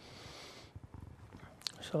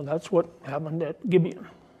 So that's what happened at Gibeon.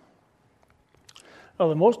 Now,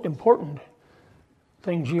 the most important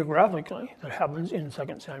thing geographically that happens in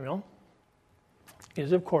 2 Samuel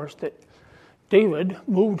is, of course, that David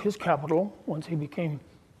moved his capital once he became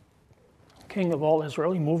king of all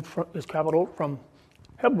Israel. He moved his capital from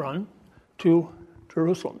Hebron to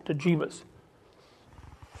Jerusalem, to Jebus,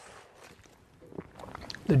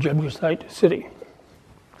 the Jebusite city.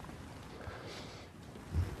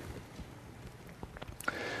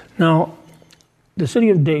 Now, the city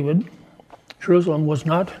of David, Jerusalem, was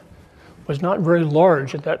not very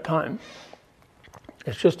large at that time.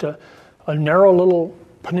 It's just a narrow little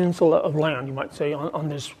peninsula of land, you might say, on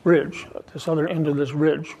this ridge, at the southern end of this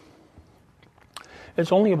ridge.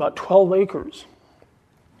 It's only about 12 acres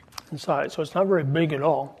in size, so it's not very big at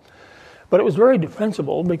all. But it was very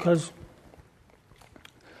defensible because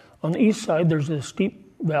on the east side there's a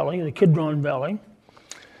steep valley, the Kidron Valley,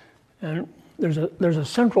 and there's a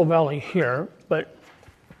central valley here, but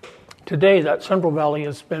today that central valley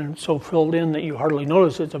has been so filled in that you hardly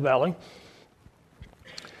notice it's a valley.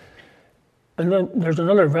 And then there's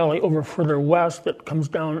another valley over further west that comes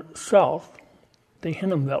down south, the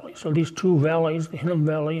Hinnom Valley. So these two valleys, the Hinnom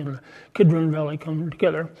Valley and the Kidron Valley, come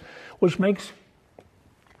together, which makes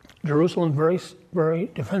Jerusalem very,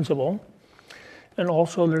 very defensible. And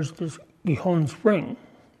also there's this Gihon Spring.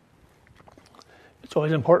 It's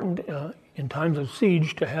always important in times of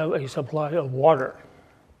siege to have a supply of water.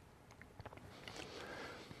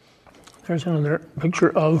 There's another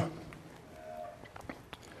picture of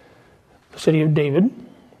the city of David,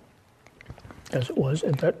 as it was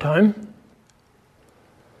at that time.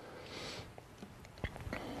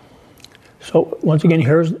 So once again,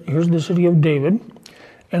 here's the city of David,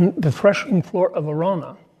 and the threshing floor of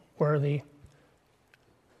Araunah, where the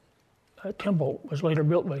temple was later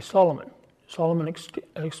built by Solomon. Solomon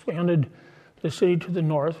expanded the city to the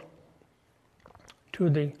north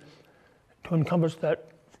to encompass that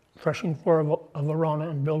threshing floor of Araunah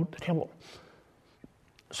and build the temple.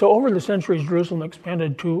 So over the centuries, Jerusalem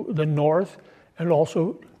expanded to the north and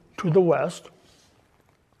also to the west.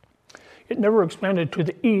 It never expanded to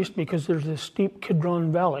the east because there's this steep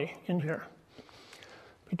Kidron Valley in here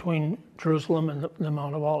between Jerusalem and the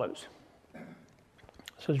Mount of Olives.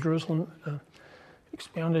 So Jerusalem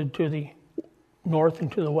expanded to the north and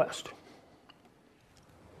to the west.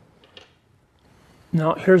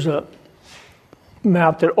 Now here's a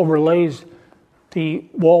map that overlays the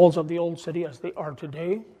walls of the old city as they are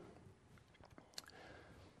today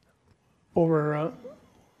over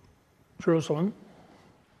Jerusalem.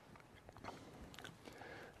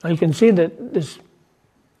 Now you can see that this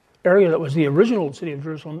area that was the original city of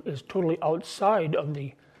Jerusalem is totally outside of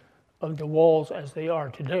the walls as they are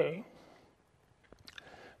today.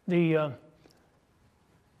 The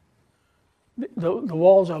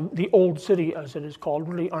walls of the old city, as it is called,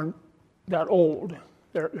 really aren't that old.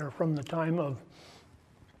 They're from the time of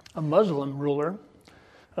a Muslim ruler,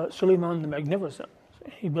 Suleiman the Magnificent.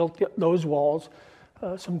 He built those walls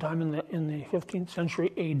sometime in the 15th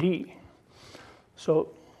century A.D. So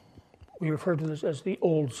we refer to this as the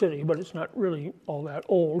old city, but it's not really all that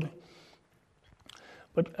old.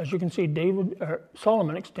 But as you can see,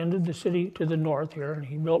 Solomon extended the city to the north here, and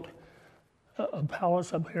he built a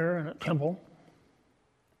palace up here and a temple.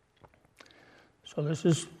 So this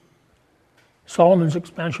is Solomon's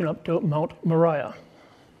expansion up to Mount Moriah.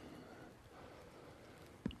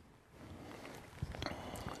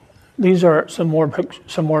 These are some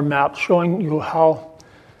more maps showing you how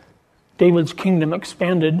David's kingdom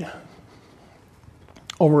expanded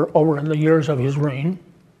over the years of his reign.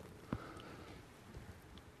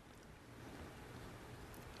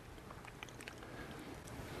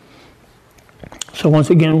 So once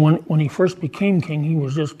again, when he first became king, he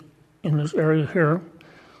was just in this area here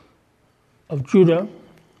of Judah.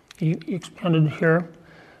 He expanded here,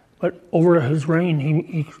 but over his reign,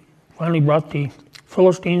 he finally brought the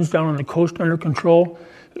Philistines down on the coast under control,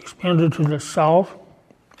 expanded to the south,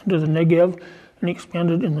 into the Negev, and he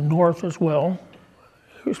expanded in the north as well.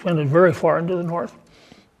 He expanded very far into the north,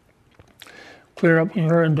 clear up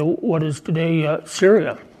here into what is today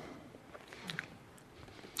Syria.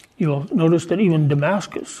 You'll notice that even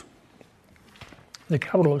Damascus, the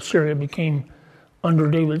capital of Syria, became under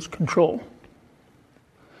David's control.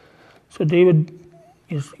 So David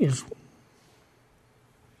his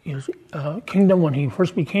kingdom, when he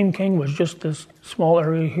first became king, was just this small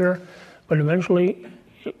area here, but eventually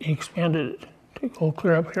he expanded it to go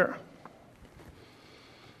clear up here.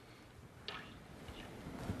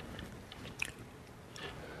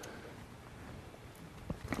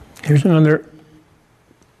 Here's another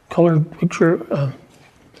colored picture,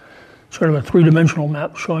 sort of a three-dimensional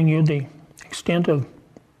map showing you the extent of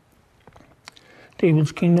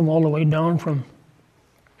David's kingdom all the way down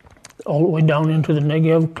into the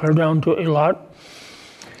Negev, clear down to Eilat,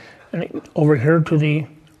 and over here to the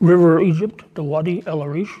river of Egypt, the Wadi El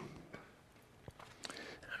Arish,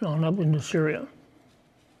 and on up into Syria.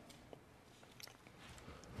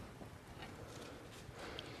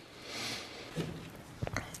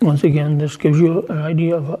 Once again, this gives you an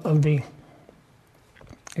idea of the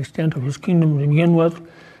extent of his kingdom to begin with,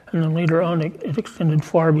 and then later on it extended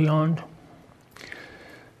far beyond.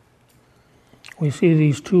 We see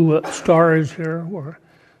these two stars here where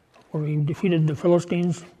he defeated the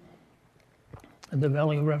Philistines at the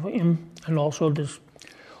Valley of Rephaim, and also this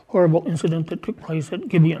horrible incident that took place at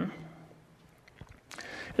Gibeon.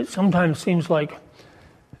 It sometimes seems like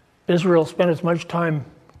Israel spent as much time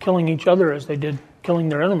killing each other as they did killing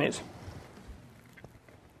their enemies.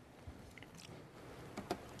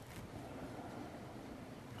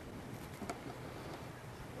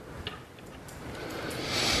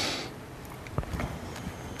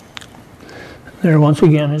 There once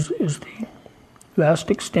again is the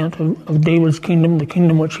vast extent of David's kingdom, the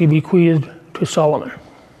kingdom which he bequeathed to Solomon.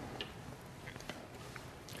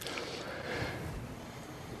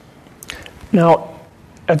 Now,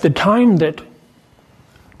 at the time that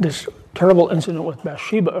this terrible incident with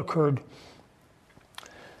Bathsheba occurred,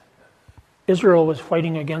 Israel was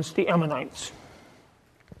fighting against the Ammonites.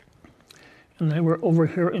 And they were over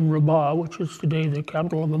here in Rabbah, which is today the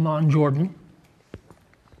capital of Amman, Jordan.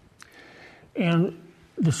 And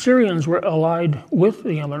the Syrians were allied with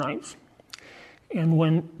the Ammonites. And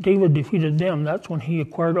when David defeated them, that's when he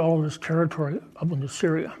acquired all of this territory up into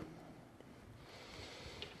Syria.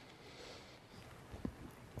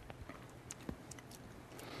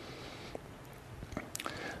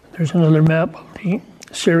 There's another map of the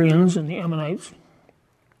Syrians and the Ammonites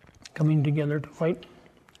coming together to fight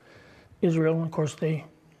Israel. And of course, the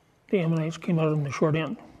Ammonites came out on the short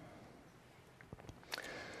end.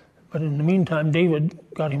 But in the meantime, David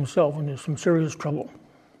got himself into some serious trouble.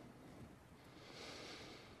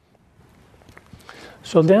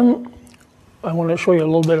 So then I want to show you a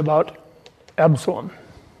little bit about Absalom.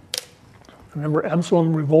 Remember,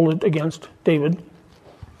 Absalom revolted against David.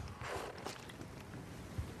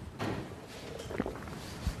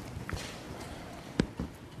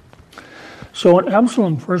 So when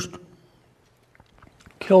Absalom first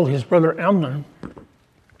killed his brother Amnon,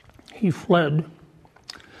 he fled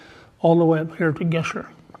all the way up here to Geshur.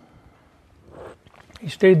 He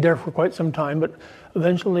stayed there for quite some time, but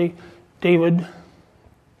eventually David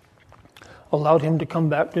allowed him to come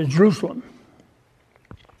back to Jerusalem.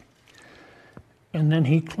 And then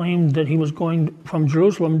he claimed that he was going from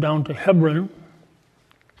Jerusalem down to Hebron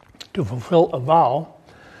to fulfill a vow,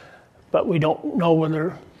 but we don't know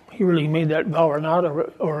whether he really made that vow or not,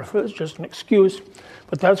 or if it was just an excuse.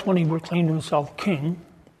 But that's when he proclaimed himself king,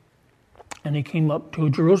 and he came up to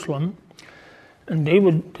Jerusalem. And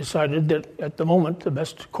David decided that at the moment the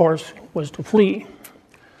best course was to flee.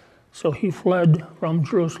 So he fled from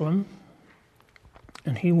Jerusalem,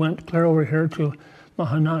 and he went clear over here to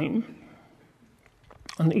Mahanaim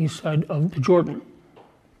on the east side of the Jordan.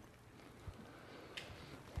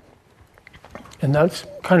 And that's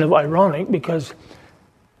kind of ironic because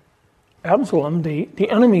Absalom, the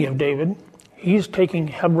enemy of David, he's taking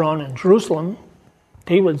Hebron and Jerusalem,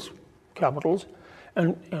 David's capitals,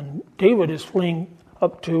 and David is fleeing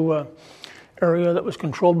up to an area that was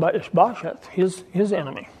controlled by Ishbosheth, his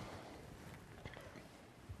enemy.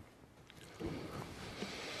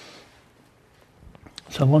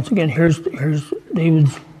 So once again, here's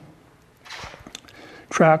David's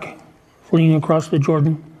track fleeing across the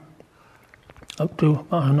Jordan up to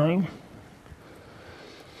Mahanaim.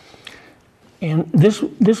 And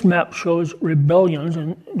this map shows rebellions,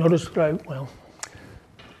 and notice that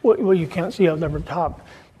what you can't see up there at the top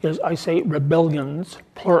is I say rebellions,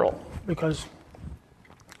 plural, because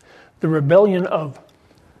the rebellion of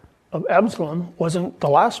Absalom wasn't the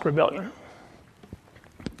last rebellion.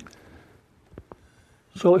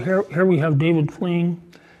 So here we have David fleeing.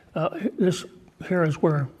 This here is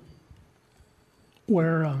where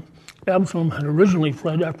Absalom had originally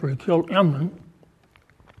fled after he killed Amnon.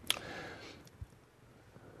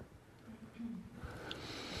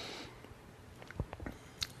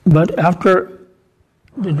 But after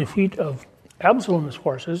the defeat of Absalom's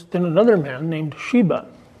forces, then another man named Sheba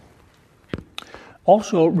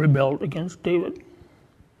also rebelled against David.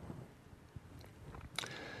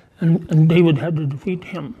 And David had to defeat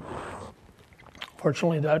him.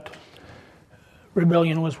 Fortunately, that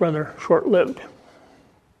rebellion was rather short-lived.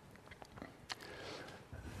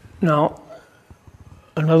 Now,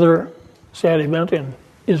 another sad event in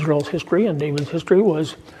Israel's history and David's history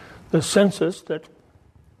was the census that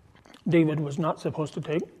David was not supposed to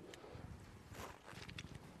take.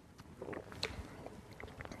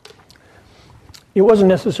 it wasn't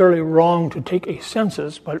necessarily wrong to take a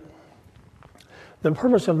census, but the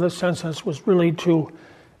purpose of this census was really to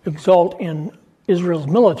exalt in Israel's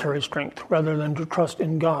military strength rather than to trust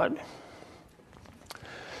in God.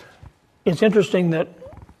 It's interesting that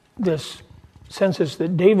this census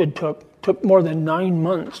that David took more than 9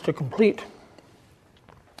 months to complete,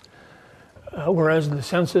 whereas the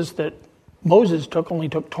census that Moses only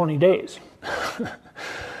took 20 days.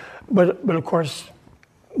 But of course,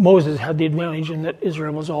 Moses had the advantage in that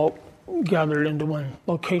Israel was all gathered into one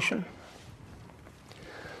location.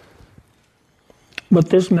 But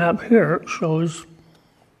this map here shows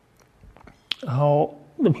how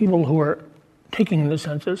the people who are taking the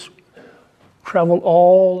census traveled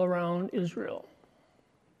all around Israel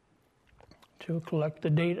to collect the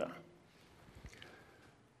data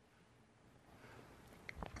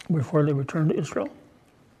before they returned to Israel.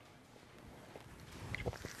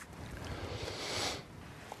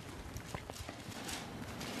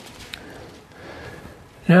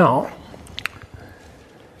 Now,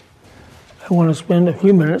 I want to spend a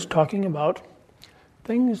few minutes talking about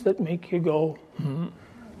things that make you go,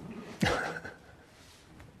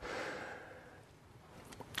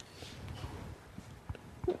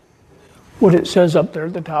 What it says up there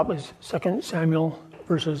at the top is 2 Samuel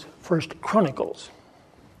versus 1 Chronicles.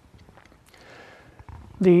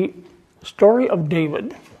 The story of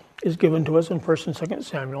David is given to us in 1 and 2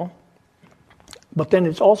 Samuel, but then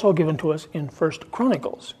it's also given to us in 1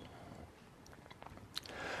 Chronicles.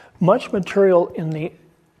 Much material in the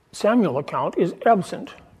Samuel account is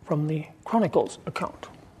absent from the Chronicles account.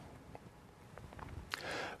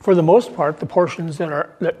 For the most part, the portions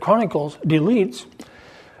that Chronicles deletes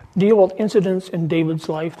deal with incidents in David's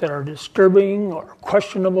life that are disturbing or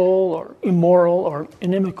questionable or immoral or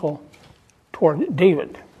inimical toward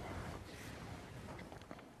David.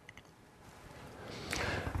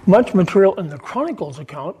 Much material in the Chronicles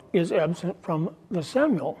account is absent from the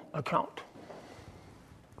Samuel account.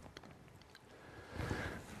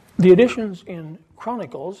 The additions in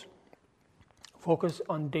Chronicles focus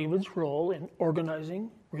on David's role in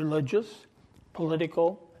organizing religious,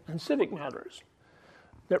 political, and civic matters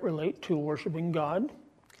that relate to worshiping God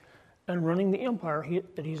and running the empire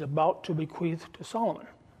that he's about to bequeath to Solomon.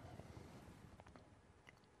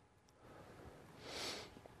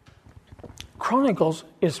 Chronicles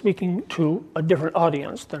is speaking to a different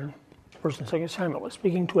audience than 1 and 2 Samuel. It's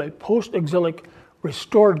speaking to a post-exilic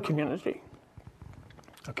restored community,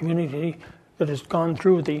 a community that has gone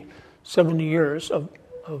through the 70 years of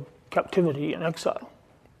captivity and exile.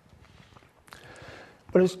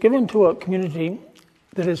 But it's given to a community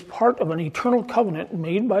that is part of an eternal covenant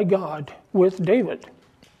made by God with David.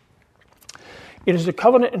 It is a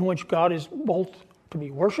covenant in which God is both to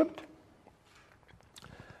be worshipped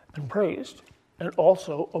and praised and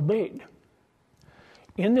also obeyed.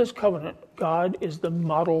 In this covenant, God is the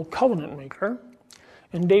model covenant maker,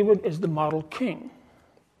 and David is the model king,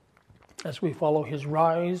 as we follow his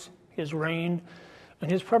rise, his reign,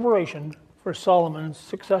 and his preparation for Solomon's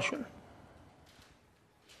succession.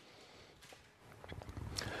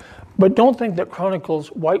 But don't think that Chronicles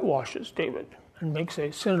whitewashes David and makes a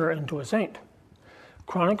sinner into a saint.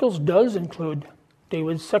 Chronicles does include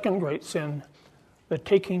David's second great sin, the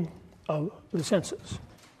taking of the census.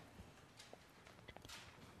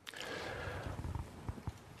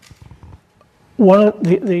 One of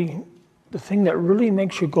the thing that really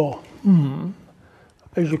makes you go,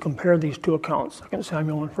 as you compare these two accounts, 2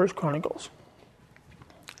 Samuel and 1 Chronicles,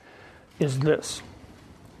 is this.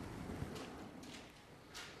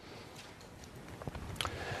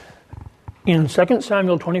 In 2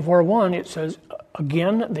 Samuel 24:1, it says,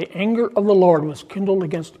 "Again, the anger of the Lord was kindled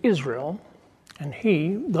against Israel, and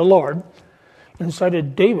he, the Lord,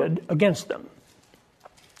 incited David against them.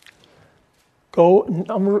 Go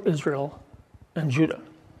number Israel and Judah."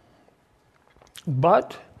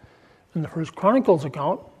 But in the 1 Chronicles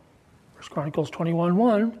account, 1 Chronicles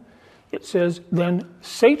 21:1, it says, "Then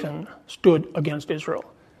Satan stood against Israel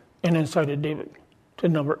and incited David to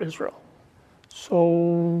number Israel." So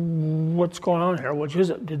what's going on here? Which is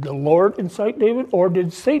it? Did the Lord incite David or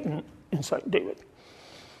did Satan incite David?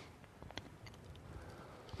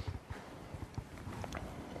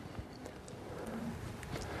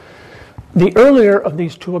 The earlier of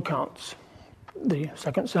these two accounts, the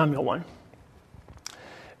 2 Samuel one,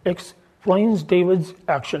 explains David's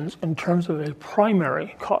actions in terms of a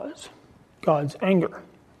primary cause, God's anger.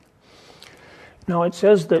 Now it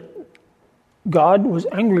says that God was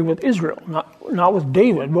angry with Israel, not with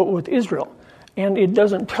David, but with Israel. And it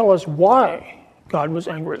doesn't tell us why God was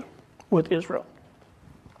angry with Israel.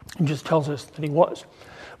 It just tells us that he was.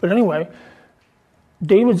 But anyway,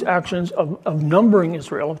 David's actions of numbering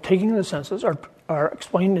Israel, of taking the census, are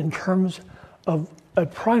explained in terms of a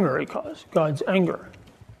primary cause, God's anger.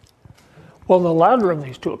 Well, the latter of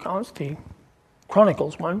these two accounts, the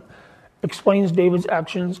Chronicles one, explains David's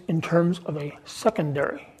actions in terms of a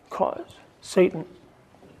secondary cause, Satan.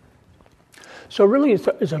 So really it's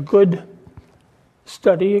a good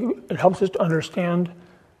study. It helps us to understand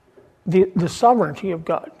the sovereignty of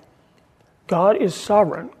God. God is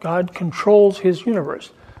sovereign. God controls his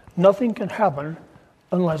universe. Nothing can happen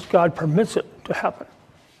unless God permits it to happen.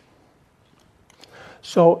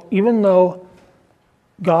 So even though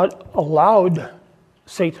God allowed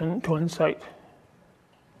Satan to incite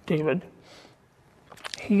David,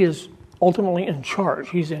 he is ultimately in charge.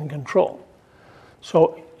 He's in control.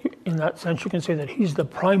 So in that sense, you can say that he's the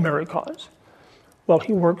primary cause. Well,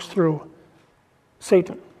 he works through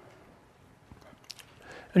Satan.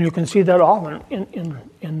 And you can see that often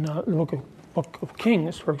in the book of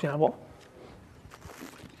Kings, for example.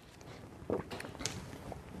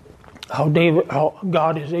 How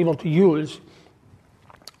God is able to use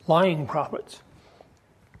lying prophets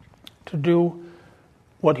to do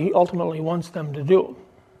what he ultimately wants them to do.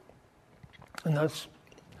 And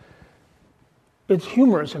it's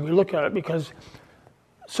humorous if you look at it, because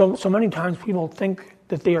so many times people think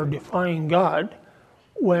that they are defying God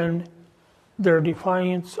when their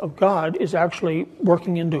defiance of God is actually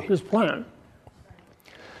working into his plan.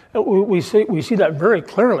 We see that very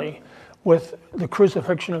clearly with the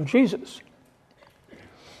crucifixion of Jesus.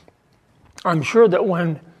 I'm sure that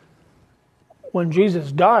when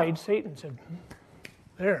Jesus died, Satan said,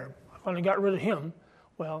 there, I finally got rid of him.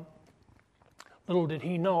 Well, little did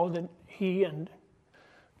he know that he and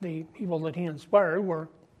the people that he inspired were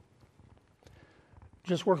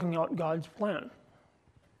just working out God's plan.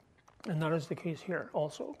 And that is the case here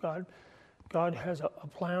also. God has a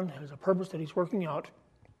plan, has a purpose that he's working out.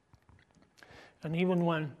 And even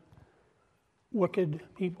when wicked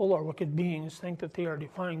people or wicked beings think that they are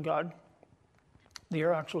defying God, they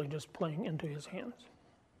are actually just playing into his hands.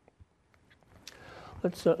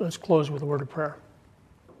 Let's close with a word of prayer.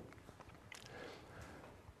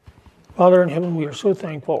 Father in heaven, we are so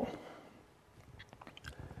thankful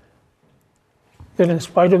that in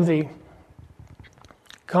spite of the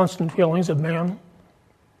constant feelings of man,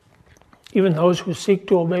 even those who seek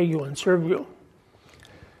to obey you and serve you,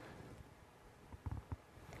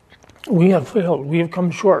 we have failed. We have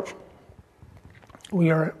come short. We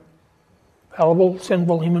are fallible,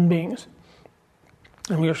 sinful human beings.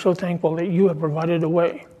 And we are so thankful that you have provided a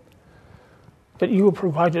way, that you have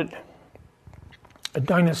provided a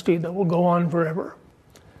dynasty that will go on forever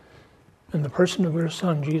in the person of your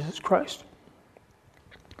Son, Jesus Christ.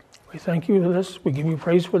 We thank you for this. We give you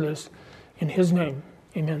praise for this. In his name,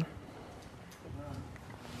 amen.